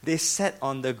detail. They sat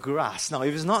on the grass. Now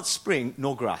if it's not spring,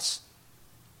 no grass.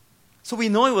 So we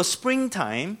know it was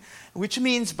springtime, which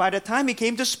means by the time it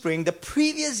came to spring, the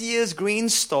previous year's grain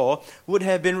store would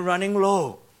have been running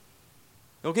low.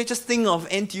 Okay, just think of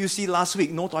NTUC last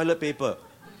week, no toilet paper.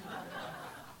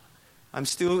 I'm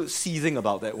still seething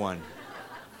about that one.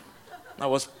 I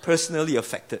was personally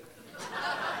affected.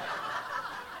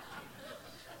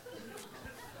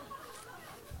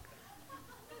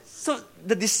 So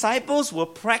the disciples were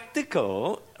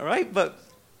practical, right? But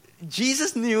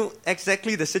Jesus knew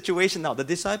exactly the situation. Now, the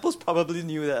disciples probably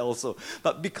knew that also.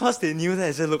 But because they knew that,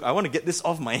 they said, look, I want to get this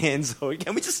off my hands. So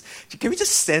can we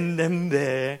just send them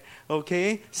there?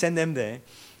 Okay? Send them there.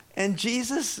 And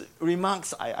Jesus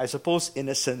remarks, I suppose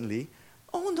innocently,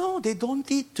 oh no, they don't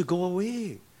need to go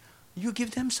away. You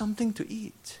give them something to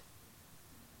eat.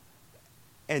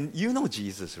 And you know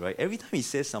Jesus, right? Every time he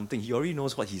says something, he already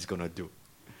knows what he's going to do.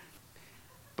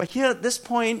 But here at this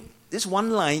point, this one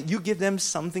line, you give them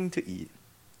something to eat.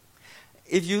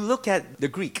 If you look at the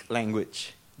Greek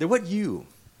language, the word you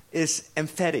is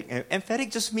emphatic. And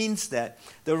emphatic just means that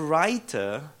the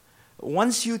writer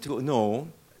wants you to know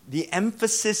the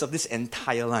emphasis of this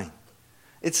entire line.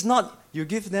 It's not you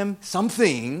give them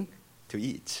something to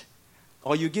eat,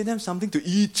 or you give them something to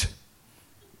eat.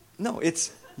 No,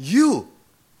 it's you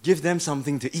give them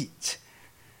something to eat.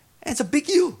 And it's a big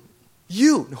you.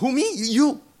 You. Who, me?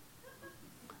 You.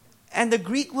 And the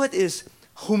Greek word is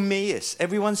humeus.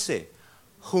 Everyone say,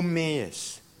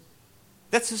 humeus.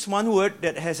 That's just one word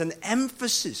that has an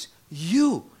emphasis.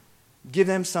 You give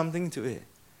them something to eat.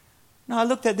 Now I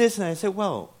looked at this and I said,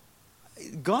 well,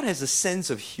 God has a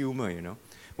sense of humor,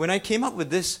 When I came up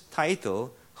with this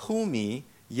title, Who Me,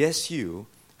 Yes You,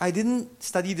 I didn't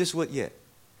study this word yet.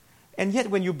 And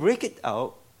yet when you break it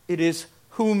out, it is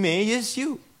who may, yes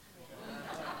you.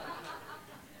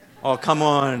 Oh, come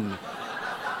on.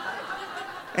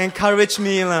 Encourage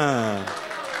me lah.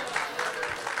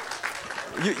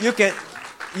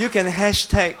 You can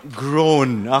hashtag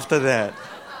groan after that.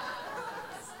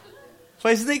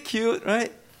 But isn't it cute,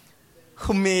 right?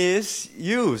 Who me is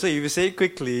you. So if you say it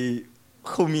quickly,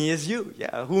 who me is you.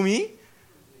 Yeah, who me?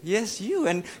 Yes, you.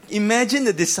 And imagine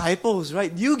the disciples,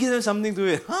 right? You give them something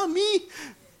to eat. Me?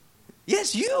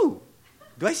 Yes, you.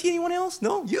 Do I see anyone else?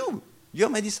 No, you. You're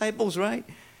my disciples, right?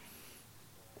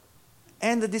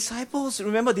 And the disciples,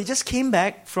 remember, they just came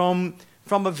back from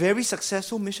a very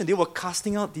successful mission. They were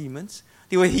casting out demons.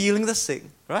 They were healing the sick,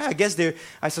 right?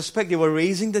 I suspect they were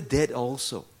raising the dead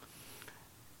also.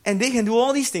 And they can do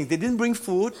all these things. They didn't bring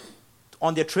food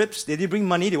on their trips. They didn't bring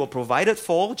money. They were provided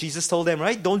for. Jesus told them,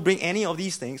 right? Don't bring any of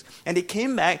these things. And they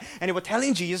came back and they were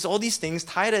telling Jesus all these things,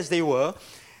 tired as they were.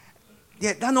 They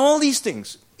had done all these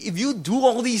things. If you do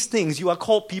all these things, you are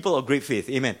called people of great faith.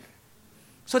 Amen.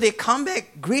 So they come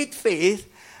back, great faith,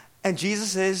 and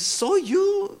Jesus says, so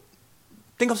you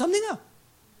think of something now?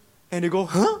 And they go,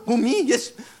 huh? Who, me?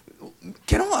 Yes.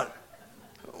 Cannot.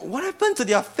 What happened to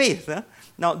their faith? Huh?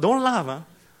 Now, don't laugh. Huh?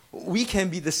 We can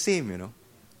be the same,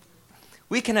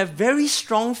 We can have very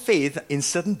strong faith in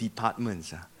certain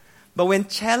departments. But when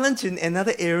challenged in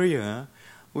another area,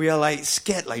 we are like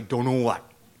scared, like don't know what.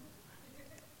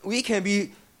 We can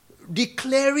be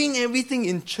declaring everything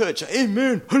in church.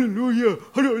 Amen. Hallelujah.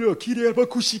 Hallelujah.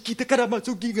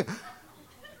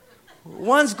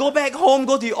 Once go back home,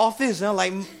 go to the office,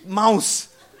 like mouse.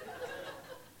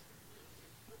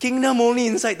 Kingdom only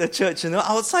inside the church,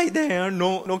 Outside there,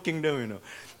 no kingdom,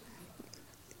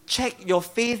 Check your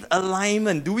faith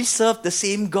alignment. Do we serve the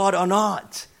same God or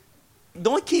not?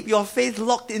 Don't keep your faith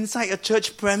locked inside a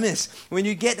church premise. When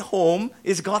you get home,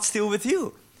 is God still with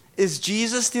you? Is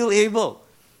Jesus still able?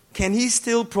 Can He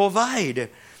still provide?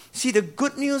 See, the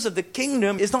good news of the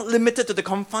kingdom is not limited to the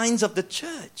confines of the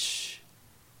church.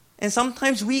 And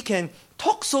sometimes we can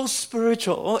talk so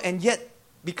spiritual and yet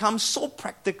become so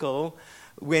practical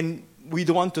when we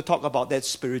don't want to talk about that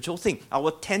spiritual thing.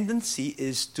 Our tendency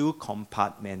is to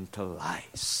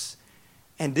compartmentalize.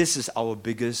 And this is our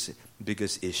biggest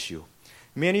issue.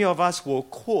 Many of us will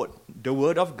quote the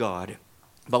Word of God,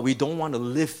 but we don't want to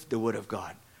live the Word of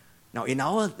God. Now, in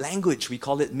our language, we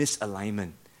call it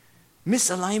misalignment.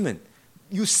 Misalignment.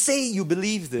 You say you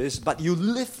believe this, but you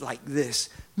live like this.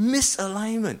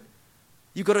 Misalignment.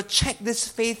 You've got to check this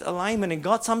faith alignment, and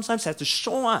God sometimes has to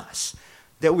show us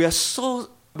that we're so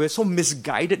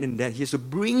misguided in that. He has to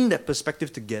bring that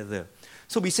perspective together.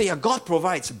 So we say, yeah, God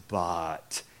provides,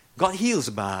 but God heals,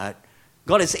 but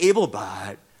God is able,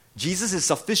 but Jesus is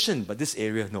sufficient, but this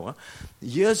area, no.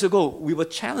 Years ago, we were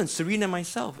challenged, Serene and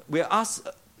myself. We were asked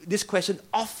this question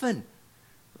often.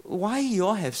 Why you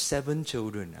all have 7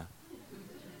 children?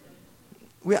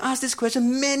 We were asked this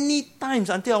question many times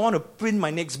until I want to print my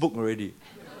next book already.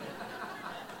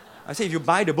 I say, if you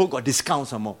buy the book, got discount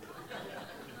some more.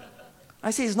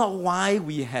 I say, it's not why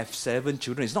we have 7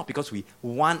 children. It's not because we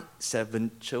want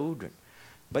 7 children.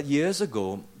 But years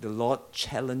ago, the Lord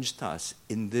challenged us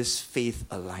in this faith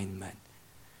alignment.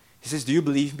 He says, do you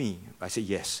believe me? I say,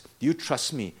 yes. Do you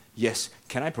trust me? Yes.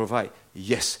 Can I provide?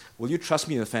 Yes. Will you trust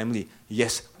me in a family?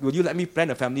 Yes. Will you let me plan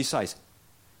a family size?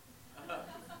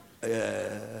 Do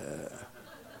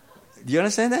you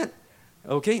understand that?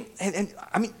 Okay? And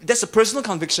I mean, that's a personal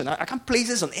conviction. I can't place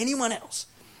this on anyone else.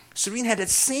 Serene had that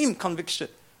same conviction.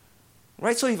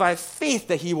 Right? So if I have faith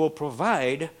that He will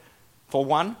provide for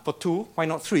 1, for 2, why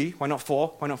not 3, why not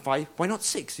 4, why not 5, why not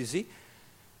 6, you see?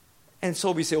 And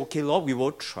so we say, okay, Lord, we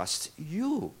will trust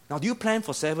you. Now, do you plan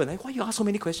for 7? Why do you ask so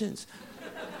many questions?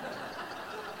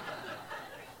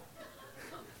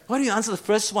 Why do you answer the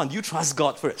first one? Do you trust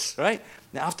God first, right?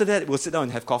 Now, after that, we'll sit down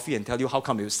and have coffee and tell you how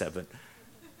come it was 7.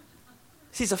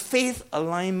 See, it's a faith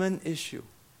alignment issue.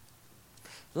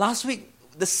 Last week,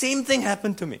 the same thing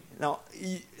happened to me. Now,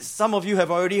 some of you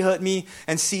have already heard me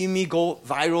and seen me go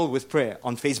viral with prayer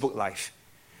on Facebook Live.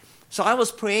 So I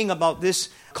was praying about this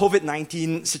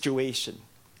COVID-19 situation.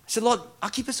 I said, Lord,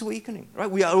 Archippus Awakening, right?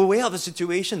 We are aware of the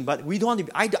situation, but we don't want to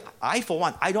be, I for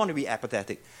one, I don't want to be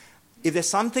apathetic. If there's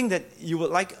something that you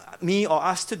would like me or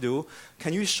us to do,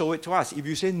 can you show it to us? If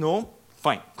you say no,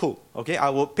 Fine, cool. Okay, I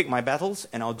will pick my battles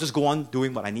and I'll just go on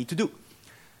doing what I need to do.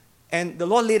 And the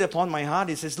Lord laid upon my heart,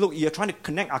 He says, look, you're trying to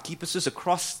connect archeepists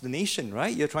across the nation,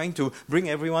 right? You're trying to bring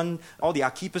everyone, all the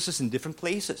archeepists in different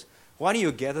places. Why don't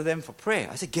you gather them for prayer?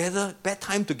 I said, gather, bad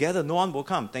time together, no one will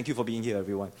come. Thank you for being here,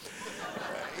 everyone.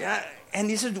 Yeah, and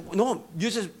he said, no, you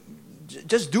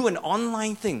just do an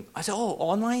online thing. I said, oh,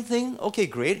 online thing? Okay,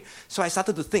 great. So I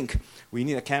started to think, we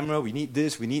need a camera, we need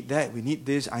this, we need that, we need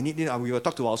this, I need this. We will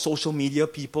talk to our social media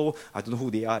people. I don't know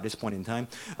who they are at this point in time.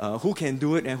 Who can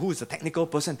do it and who is the technical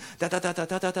person.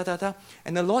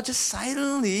 And the Lord just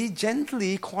silently,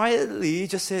 gently, quietly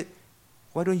just said,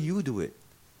 why don't you do it?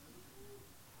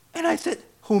 And I said,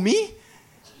 who, me?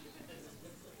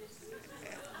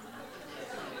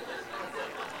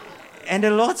 And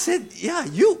the Lord said, yeah,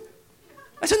 you.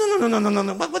 I said,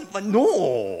 no, but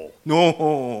no.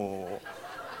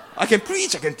 I can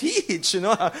preach, I can teach,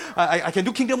 I can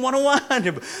do Kingdom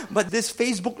 101, but this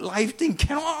Facebook Live thing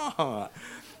cannot.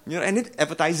 And it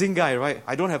advertising guy, right?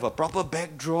 I don't have a proper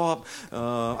backdrop,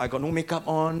 I got no makeup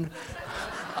on,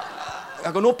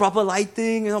 I got no proper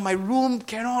lighting, my room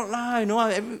cannot lie,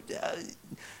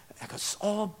 I got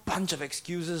all bunch of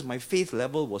excuses. My faith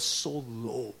level was so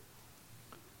low.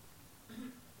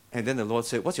 And then the Lord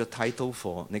said, what's your title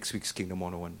for next week's Kingdom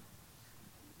 101?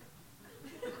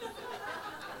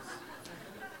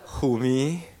 Who,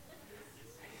 me?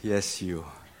 Yes, you.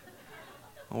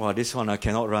 Wow, this one I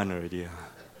cannot run already.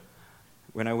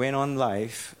 When I went on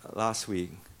live last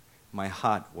week, my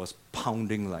heart was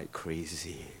pounding like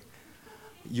crazy.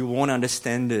 You won't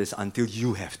understand this until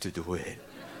you have to do it.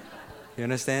 You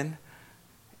understand?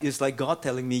 It's like God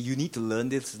telling me, you need to learn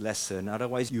this lesson,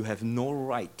 otherwise you have no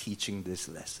right teaching this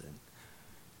lesson.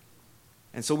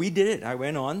 And so we did it. I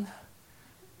went on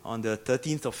the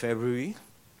 13th of February,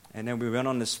 and then we went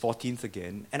on this 14th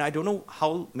again. And I don't know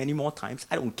how many more times.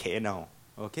 I don't care now,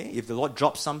 okay? If the Lord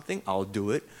drops something, I'll do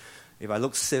it. If I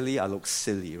look silly, I look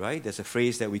silly, right? There's a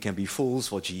phrase that we can be fools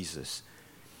for Jesus.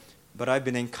 But I've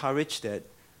been encouraged that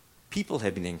people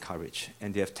have been encouraged,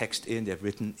 and they have texted in, they have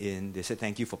written in, they said,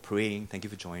 thank you for praying, thank you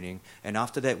for joining. And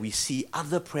after that, we see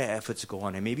other prayer efforts go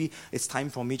on, and maybe it's time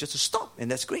for me just to stop, and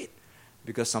that's great,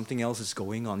 because something else is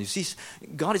going on. You see,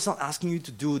 God is not asking you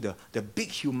to do the big,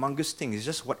 humongous thing. It's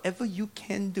just whatever you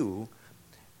can do.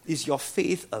 Is your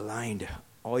faith aligned,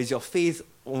 or is your faith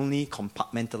only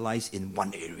compartmentalized in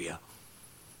one area?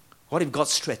 What if God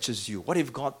stretches you? What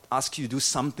if God asks you to do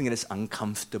something that is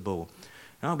uncomfortable?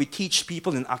 We teach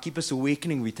people in Archeepists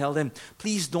Awakening, we tell them,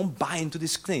 please don't buy into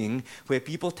this thing where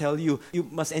people tell you, you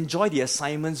must enjoy the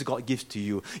assignments God gives to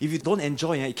you. If you don't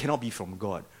enjoy it, it cannot be from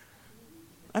God.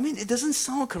 I mean, it doesn't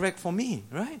sound correct for me,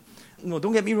 right? No,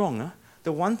 don't get me wrong.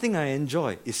 The one thing I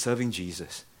enjoy is serving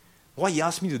Jesus. What He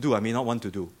asked me to do, I may not want to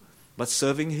do. But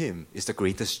serving Him is the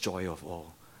greatest joy of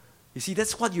all. You see,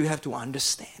 that's what you have to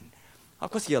understand. Of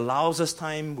course, He allows us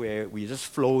time where we're just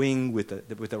flowing with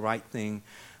the right thing.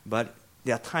 But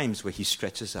there are times where He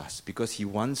stretches us because He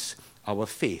wants our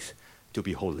faith to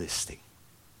be holistic.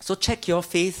 So check your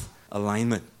faith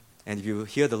alignment. And if you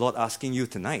hear the Lord asking you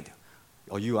tonight,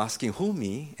 or you asking, who,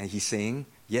 me? And He's saying,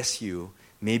 yes, you,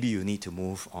 maybe you need to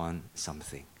move on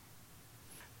something.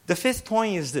 The fifth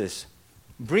point is this.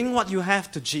 Bring what you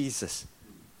have to Jesus.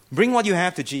 Bring what you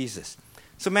have to Jesus.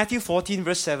 So Matthew 14,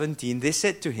 verse 17, they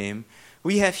said to Him,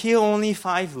 we have here only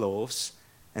 5 loaves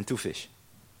and 2 fish.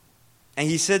 And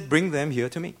He said, bring them here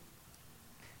to me.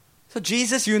 So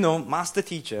Jesus, master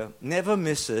teacher, never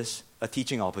misses a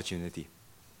teaching opportunity.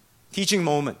 Teaching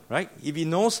moment, right? If He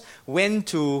knows when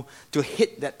to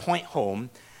hit that point home,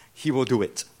 He will do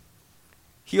it.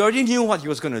 He already knew what He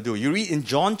was going to do. You read in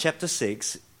John chapter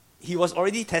 6, He was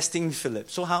already testing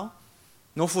Philip. So how?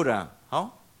 No food, How?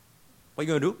 What are you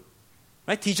going to do?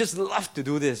 Right? Teachers love to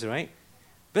do this, right?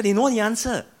 But they know the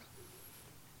answer.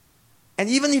 And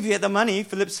even if you had the money,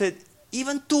 Philip said,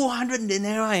 even 200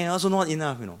 denarii also not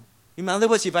enough, In other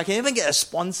words, if I can even get a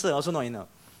sponsor, also not enough.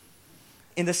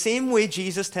 In the same way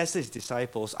Jesus tested His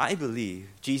disciples, I believe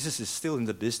Jesus is still in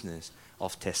the business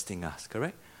of testing us,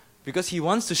 correct? Because He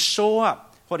wants to show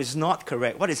up what is not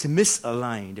correct, what is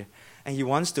misaligned, and He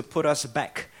wants to put us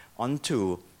back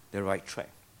onto the right track.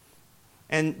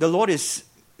 And the Lord is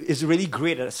really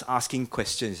great at asking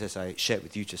questions, as I shared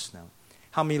with you just now.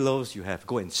 How many loaves you have?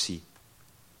 Go and see.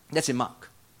 That's in Mark.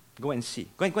 Go and see.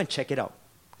 Go and check it out.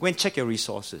 Go and check your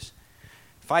resources.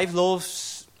 5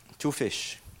 loaves, 2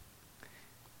 fish.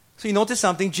 So you notice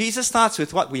something. Jesus starts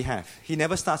with what we have. He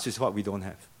never starts with what we don't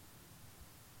have.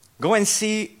 Go and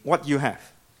see what you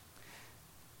have.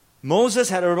 Moses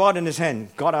had a rod in his hand.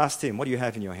 God asked him, what do you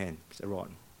have in your hand? It's a rod.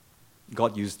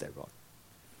 God used that rod.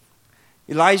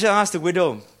 Elijah asked the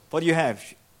widow, What do you have?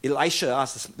 Elisha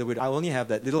asked the widow, I only have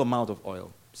that little amount of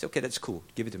oil. Say, okay, that's cool.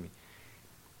 Give it to me.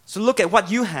 So look at what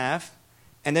you have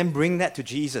and then bring that to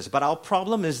Jesus. But our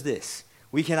problem is this.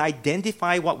 We can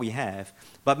identify what we have,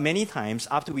 but many times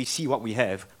after we see what we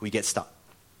have, we get stuck.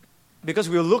 Because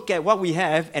we'll look at what we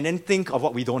have and then think of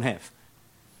what we don't have.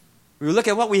 We'll look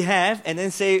at what we have and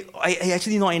then say, I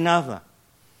actually not enough.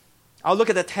 I'll look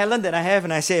at the talent that I have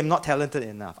and I say, I'm not talented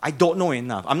enough. I don't know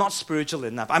enough. I'm not spiritual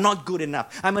enough. I'm not good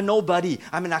enough. I'm a nobody.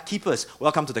 I'm an Archippus.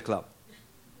 Welcome to the club.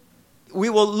 We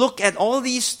will look at all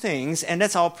these things, and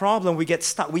that's our problem. We get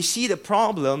stuck. We see the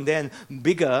problem then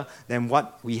bigger than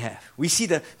what we have. We see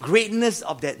the greatness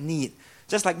of that need.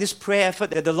 Just like this prayer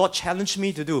effort that the Lord challenged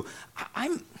me to do.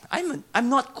 I'm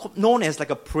not known as like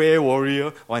a prayer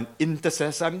warrior or an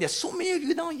intercessor. I mean, there's so many of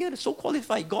you down here that are so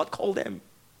qualified. God called them.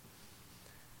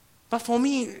 But for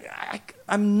me,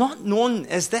 I'm not known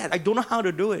as that. I don't know how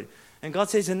to do it. And God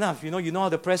says, enough. You know how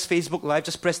to press Facebook Live?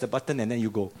 Just press the button and then you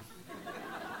go.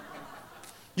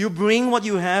 You bring what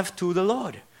you have to the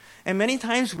Lord. And many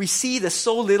times we see the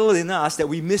so little in us that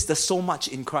we miss the so much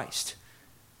in Christ.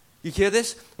 You hear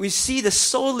this? We see the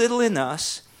so little in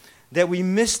us that we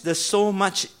miss the so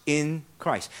much in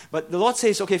Christ. But the Lord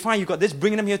says, okay, fine, you got this.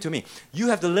 Bring them here to me. You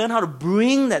have to learn how to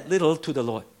bring that little to the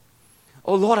Lord.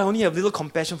 Oh, Lord, I only have little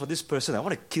compassion for this person. I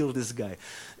want to kill this guy.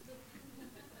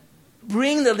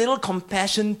 Bring the little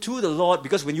compassion to the Lord,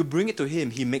 because when you bring it to Him,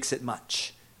 He makes it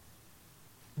much.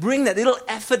 Bring that little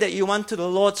effort that you want to the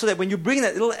Lord, so that when you bring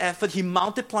that little effort, He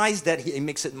multiplies that, He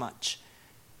makes it much.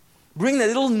 Bring that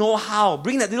little know-how,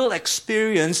 bring that little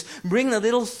experience, bring the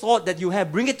little thought that you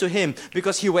have, bring it to Him,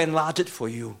 because He will enlarge it for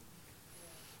you.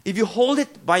 If you hold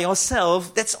it by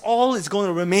yourself, that's all it's going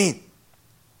to remain.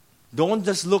 Don't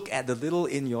just look at the little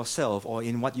in yourself or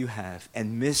in what you have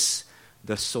and miss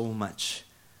the so much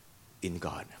in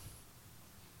God.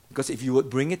 Because if you would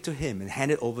bring it to Him and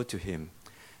hand it over to Him,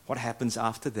 what happens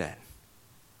after that?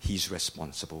 He's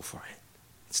responsible for it.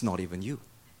 It's not even you.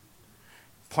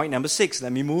 Point number 6,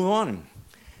 let me move on.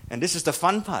 And this is the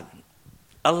fun part.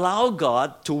 Allow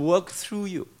God to work through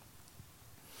you.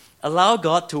 Allow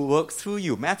God to work through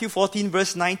you. Matthew 14,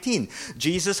 verse 19.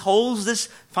 Jesus holds this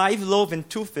 5 loaves and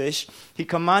 2 fish. He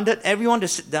commanded everyone to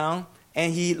sit down,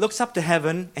 and He looks up to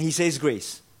heaven and He says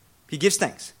grace. He gives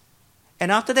thanks.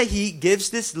 And after that, He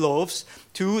gives these loaves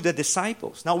to the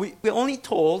disciples. Now, we're only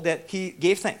told that He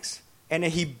gave thanks and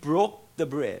that He broke the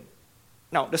bread.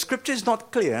 Now, the scripture is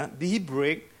not clear. Did He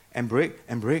break and break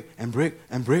and break and break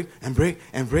and break and break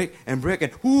and break and break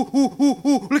and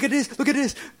look at this, look at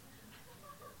this.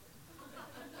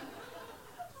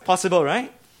 Possible,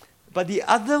 right? But the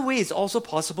other way is also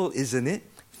possible, isn't it?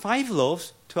 5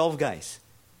 loaves, 12 guys.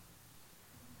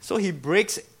 So He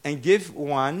breaks and gives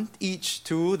one each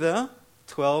to the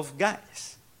 12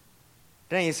 guys.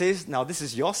 Then He says, now this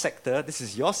is your sector,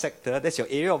 that's your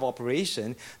area of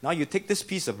operation. Now you take this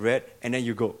piece of bread and then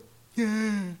you go.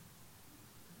 Yeah.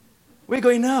 Where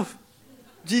got enough?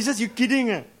 Jesus, you kidding?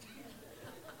 You're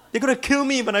going to kill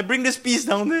me when I bring this piece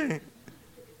down there.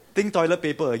 Think toilet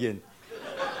paper again.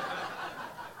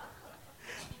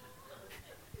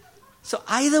 So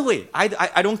either way,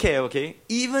 I don't care, okay?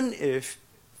 Even if,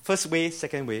 first way,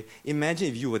 second way, imagine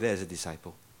if you were there as a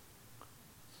disciple.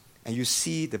 And you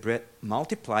see the bread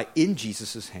multiply in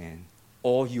Jesus' hand,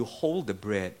 or you hold the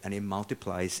bread and it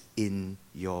multiplies in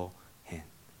your hand.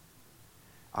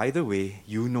 Either way,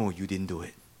 you know you didn't do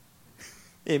it.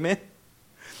 Amen?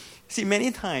 See,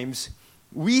 many times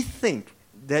we think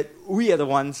that we are the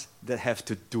ones that have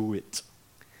to do it.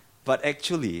 But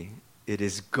actually, it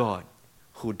is God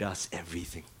who does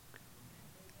everything.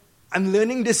 I'm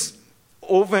learning this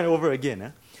over and over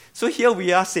again. So here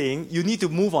we are saying you need to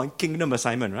move on kingdom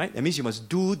assignment, right? That means you must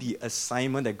do the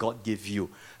assignment that God gives you.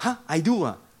 I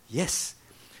do. Yes.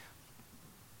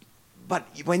 But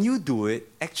when you do it,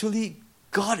 actually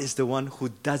God is the one who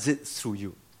does it through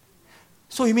you.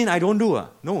 So you mean I don't do?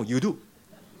 No, you do.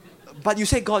 But you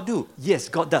say God do. Yes,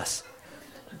 God does.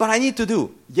 But I need to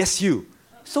do. Yes, you.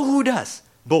 So who does?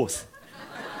 Both.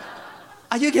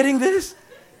 Are you getting this?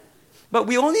 But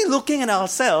we're only looking at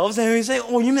ourselves and we say,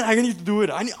 oh, you mean I need to do it?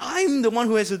 I'm the one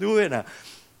who has to do it.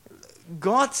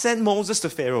 God sent Moses to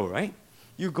Pharaoh, right?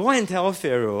 You go and tell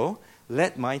Pharaoh,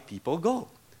 let my people go.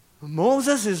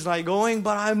 Moses is like going,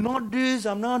 but I'm not this,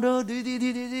 I'm not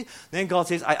that. Then God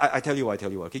says, I tell you what,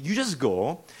 okay? You just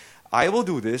go. I will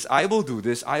do this, I will do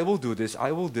this, I will do this,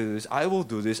 I will do this, I will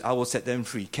do this, I will set them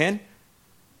free. Can?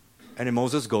 And then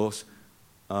Moses goes,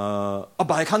 but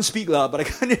I can't speak, but I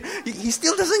can't. He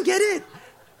still doesn't get it.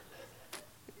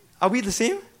 Are we the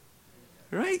same?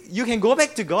 Right? You can go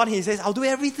back to God and He says, I'll do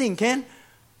everything, Ken.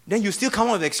 then you still come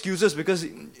up with excuses because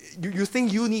you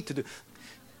think you need to do.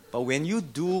 But when you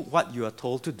do what you are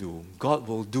told to do, God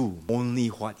will do only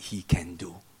what He can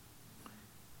do.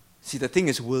 See, the thing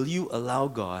is, will you allow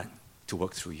God to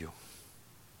work through you?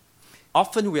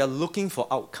 Often we are looking for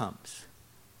outcomes,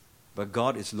 but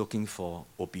God is looking for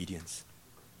obedience.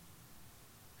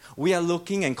 We are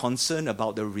looking and concerned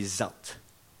about the result.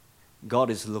 God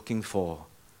is looking for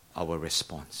our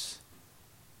response.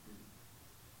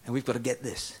 And we've got to get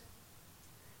this.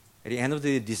 At the end of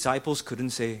the day, disciples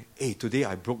couldn't say, hey, today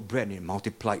I broke bread and it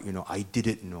multiplied, I did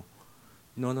it, No,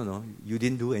 you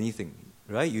didn't do anything,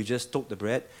 right? You just took the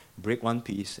bread, break one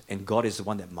piece, and God is the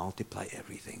one that multiplied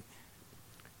everything.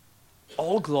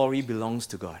 All glory belongs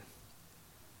to God.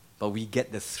 But we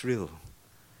get the thrill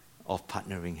of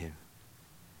partnering Him.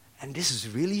 And this is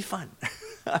really fun.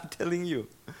 I'm telling you.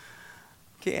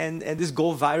 Okay, and this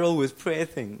go viral with prayer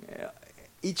thing.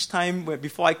 Each time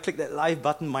before I click that live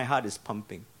button, my heart is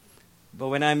pumping. But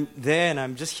when I'm there and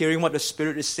I'm just hearing what the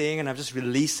Spirit is saying and I'm just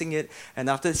releasing it, and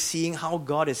after seeing how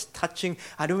God is touching,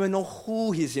 I don't even know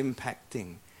who He's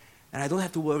impacting. And I don't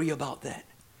have to worry about that.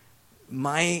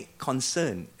 My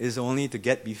concern is only to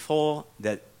get before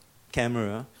that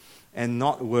camera and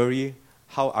not worry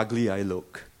how ugly I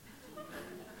look.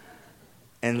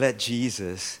 And let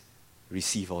Jesus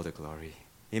receive all the glory.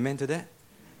 Amen to that?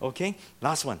 Okay,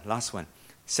 last one.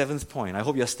 7th point. I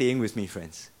hope you're staying with me,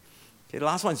 friends. Okay, the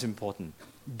last one is important.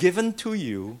 Given to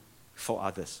you for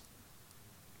others.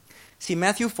 See,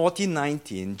 Matthew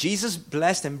 14:19, Jesus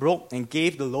blessed and broke and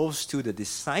gave the loaves to the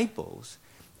disciples,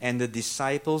 and the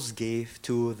disciples gave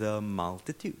to the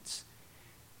multitudes.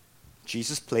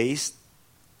 Jesus placed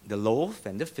the loaf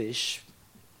and the fish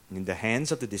in the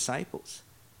hands of the disciples.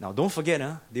 Now, don't forget,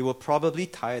 they were probably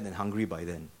tired and hungry by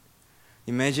then.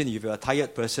 Imagine if you're a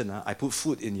tired person, I put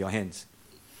food in your hands.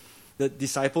 The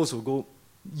disciples will go,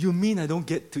 you mean I don't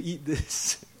get to eat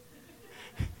this?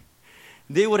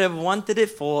 They would have wanted it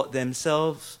for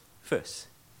themselves first.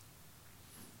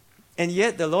 And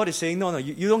yet the Lord is saying, no,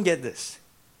 you don't get this.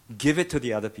 Give it to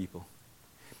the other people.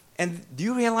 And do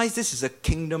you realize this is a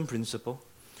kingdom principle?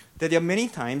 That there are many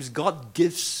times God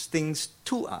gives things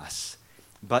to us,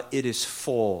 but it is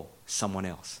for someone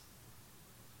else.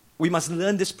 We must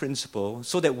learn this principle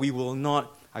so that we will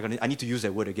not, I need to use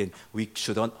that word again, we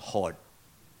should not hoard.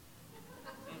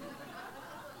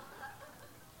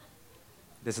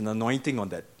 There's an anointing on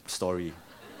that story.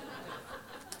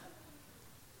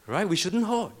 Right? We shouldn't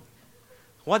hoard.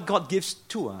 What God gives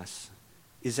to us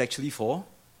is actually for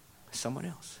someone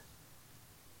else.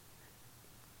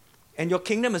 And your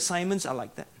kingdom assignments are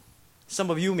like that. Some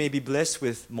of you may be blessed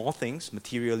with more things,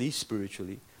 materially,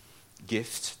 spiritually,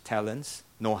 gifts, talents,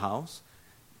 know-hows,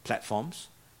 platforms.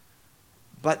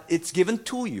 But it's given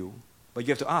to you, but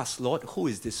you have to ask, Lord, who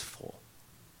is this for?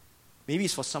 Maybe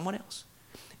it's for someone else.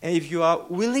 And if you are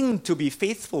willing to be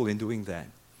faithful in doing that,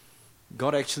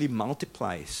 God actually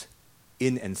multiplies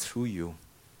in and through you,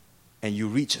 and you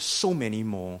reach so many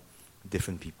more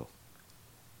different people.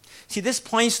 See, this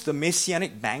points to the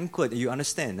Messianic banquet, you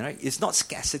understand, right? It's not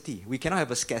scarcity. We cannot have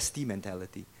a scarcity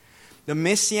mentality. The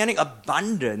Messianic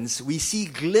abundance, we see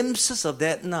glimpses of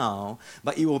that now,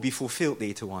 but it will be fulfilled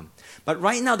later on. But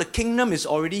right now, the kingdom is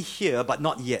already here, but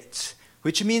not yet.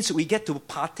 Which means we get to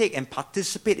partake and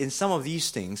participate in some of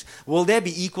these things. Will there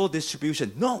be equal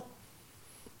distribution? No.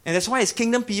 And that's why as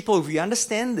kingdom people, if we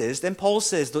understand this, then Paul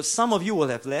says that some of you will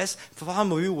have less,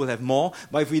 some of you will have more,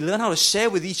 but if we learn how to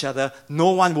share with each other, no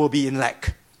one will be in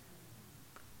lack.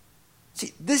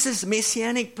 See, this is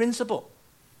Messianic principle.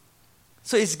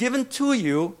 So it's given to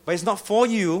you, but it's not for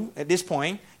you at this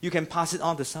point. You can pass it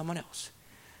on to someone else.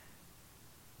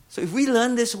 So if we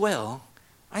learn this well,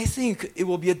 I think it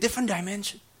will be a different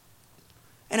dimension.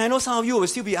 And I know some of you will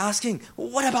still be asking,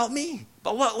 what about me?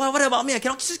 But what about me? I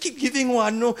cannot just keep giving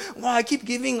one. No, I keep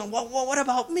giving. What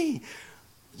about me?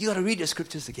 You got to read the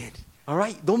scriptures again. All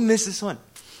right? Don't miss this one.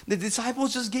 The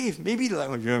disciples just gave. Maybe like,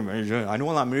 I know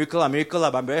a miracle,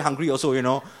 but I'm very hungry also, And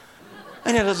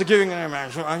then there's a giving.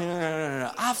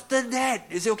 After that,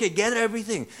 they say, okay, gather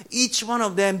everything. Each one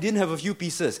of them didn't have a few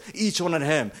pieces. Each one of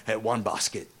them had one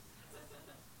basket.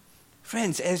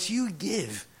 Friends, as you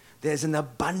give, there's an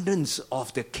abundance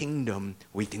of the kingdom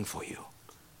waiting for you.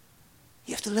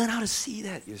 You have to learn how to see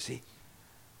that, you see.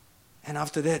 And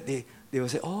after that, they will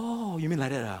say, oh, you mean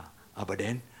like that? But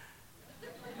then?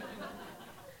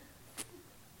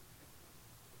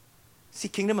 See,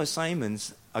 kingdom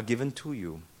assignments are given to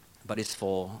you, but it's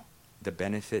for the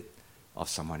benefit of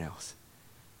someone else.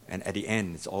 And at the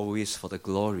end, it's always for the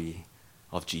glory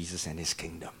of Jesus and His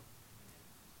kingdom.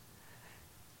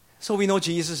 So we know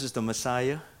Jesus is the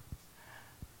Messiah.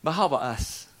 But how about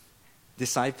us?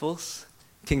 disciples,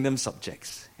 kingdom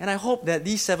subjects. And I hope that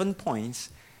these 7 points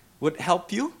would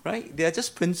help you, right? They are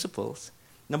just principles.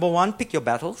 Number 1, pick your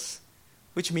battles,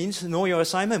 which means know your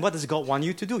assignment. What does God want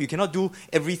you to do? You cannot do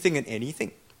everything and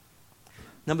anything.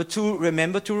 Number 2,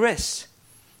 remember to rest.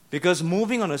 Because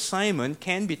moving on assignment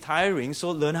can be tiring,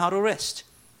 so learn how to rest.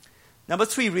 Number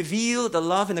 3, reveal the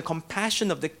love and the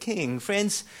compassion of the King.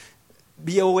 Friends,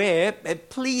 be aware, and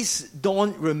please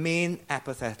don't remain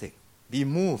apathetic. Be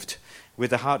moved with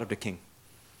the heart of the King.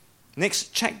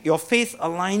 Next, check your faith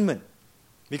alignment.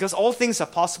 Because all things are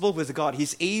possible with God.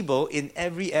 He's able in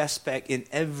every aspect, in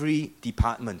every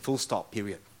department. Full stop,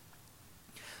 period.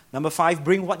 Number 5,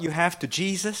 bring what you have to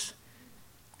Jesus.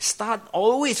 Start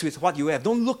always with what you have.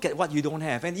 Don't look at what you don't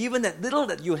have. And even that little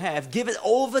that you have, give it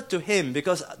over to Him.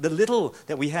 Because the little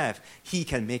that we have, He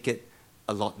can make it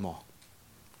a lot more.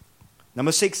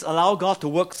 Number 6, allow God to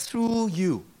work through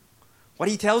you. What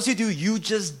He tells you to do, you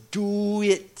just do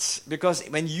it. Because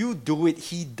when you do it,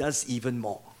 He does even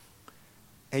more.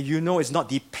 And you know it's not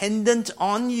dependent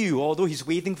on you, although He's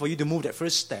waiting for you to move that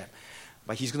first step.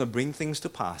 But He's going to bring things to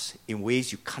pass in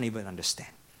ways you can't even understand.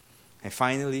 And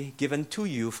finally, given to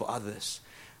you for others.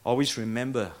 Always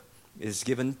remember, it's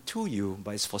given to you,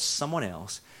 but it's for someone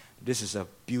else. This is a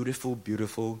beautiful,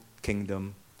 beautiful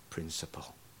kingdom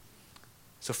principle.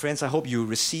 So friends, I hope you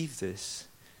receive this.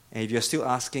 And if you're still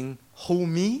asking, who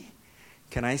me?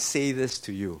 Can I say this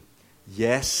to you?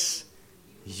 Yes,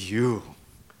 you.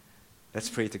 Let's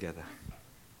pray together.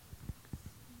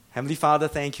 Heavenly Father,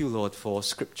 thank you, Lord, for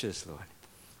scriptures, Lord.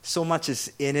 So much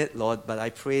is in it, Lord, but I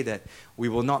pray that we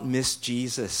will not miss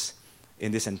Jesus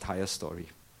in this entire story.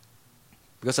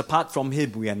 Because apart from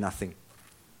Him, we are nothing.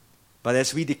 But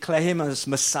as we declare Him as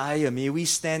Messiah, may we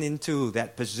stand into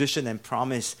that position and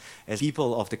promise as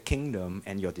people of the kingdom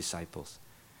and your disciples.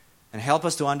 And help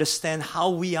us to understand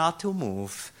how we are to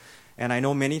move. And I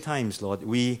know many times, Lord,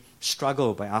 we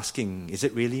struggle by asking, is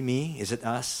it really me? Is it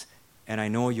us? And I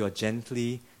know you're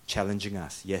gently challenging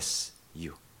us. Yes,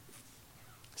 you.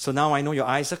 So now I know your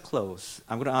eyes are closed.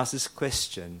 I'm going to ask this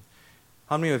question.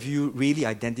 How many of you really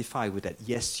identify with that?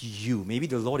 Yes, you. Maybe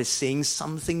the Lord is saying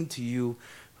something to you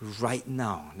right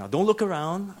now. Now, don't look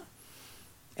around.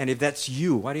 And if that's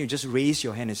you, why don't you just raise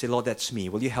your hand and say, Lord, that's me.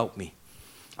 Will you help me?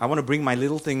 I want to bring my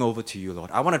little thing over to you, Lord.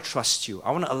 I want to trust you.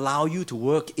 I want to allow you to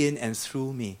work in and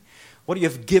through me. What you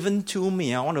have given to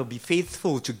me, I want to be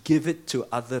faithful to give it to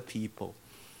other people.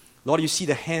 Lord, you see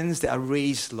the hands that are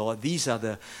raised, Lord. These are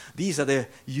the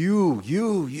you.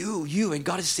 And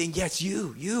God is saying, yes,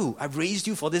 you. I've raised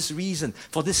you for this reason,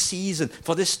 for this season,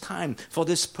 for this time, for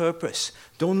this purpose.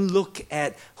 Don't look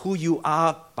at who you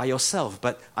are by yourself,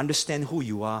 but understand who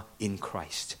you are in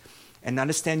Christ. And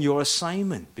understand your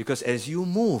assignment, because as you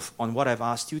move on what I've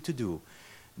asked you to do,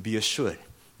 be assured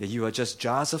that you are just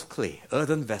jars of clay,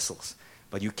 earthen vessels,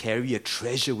 but you carry a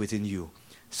treasure within you,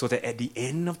 so that at the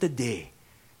end of the day,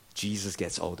 Jesus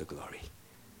gets all the glory.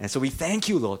 And so we thank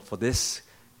you, Lord, for this.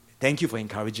 Thank you for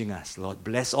encouraging us. Lord,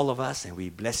 bless all of us, and we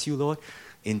bless you, Lord.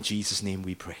 In Jesus' name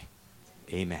we pray.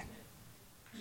 Amen.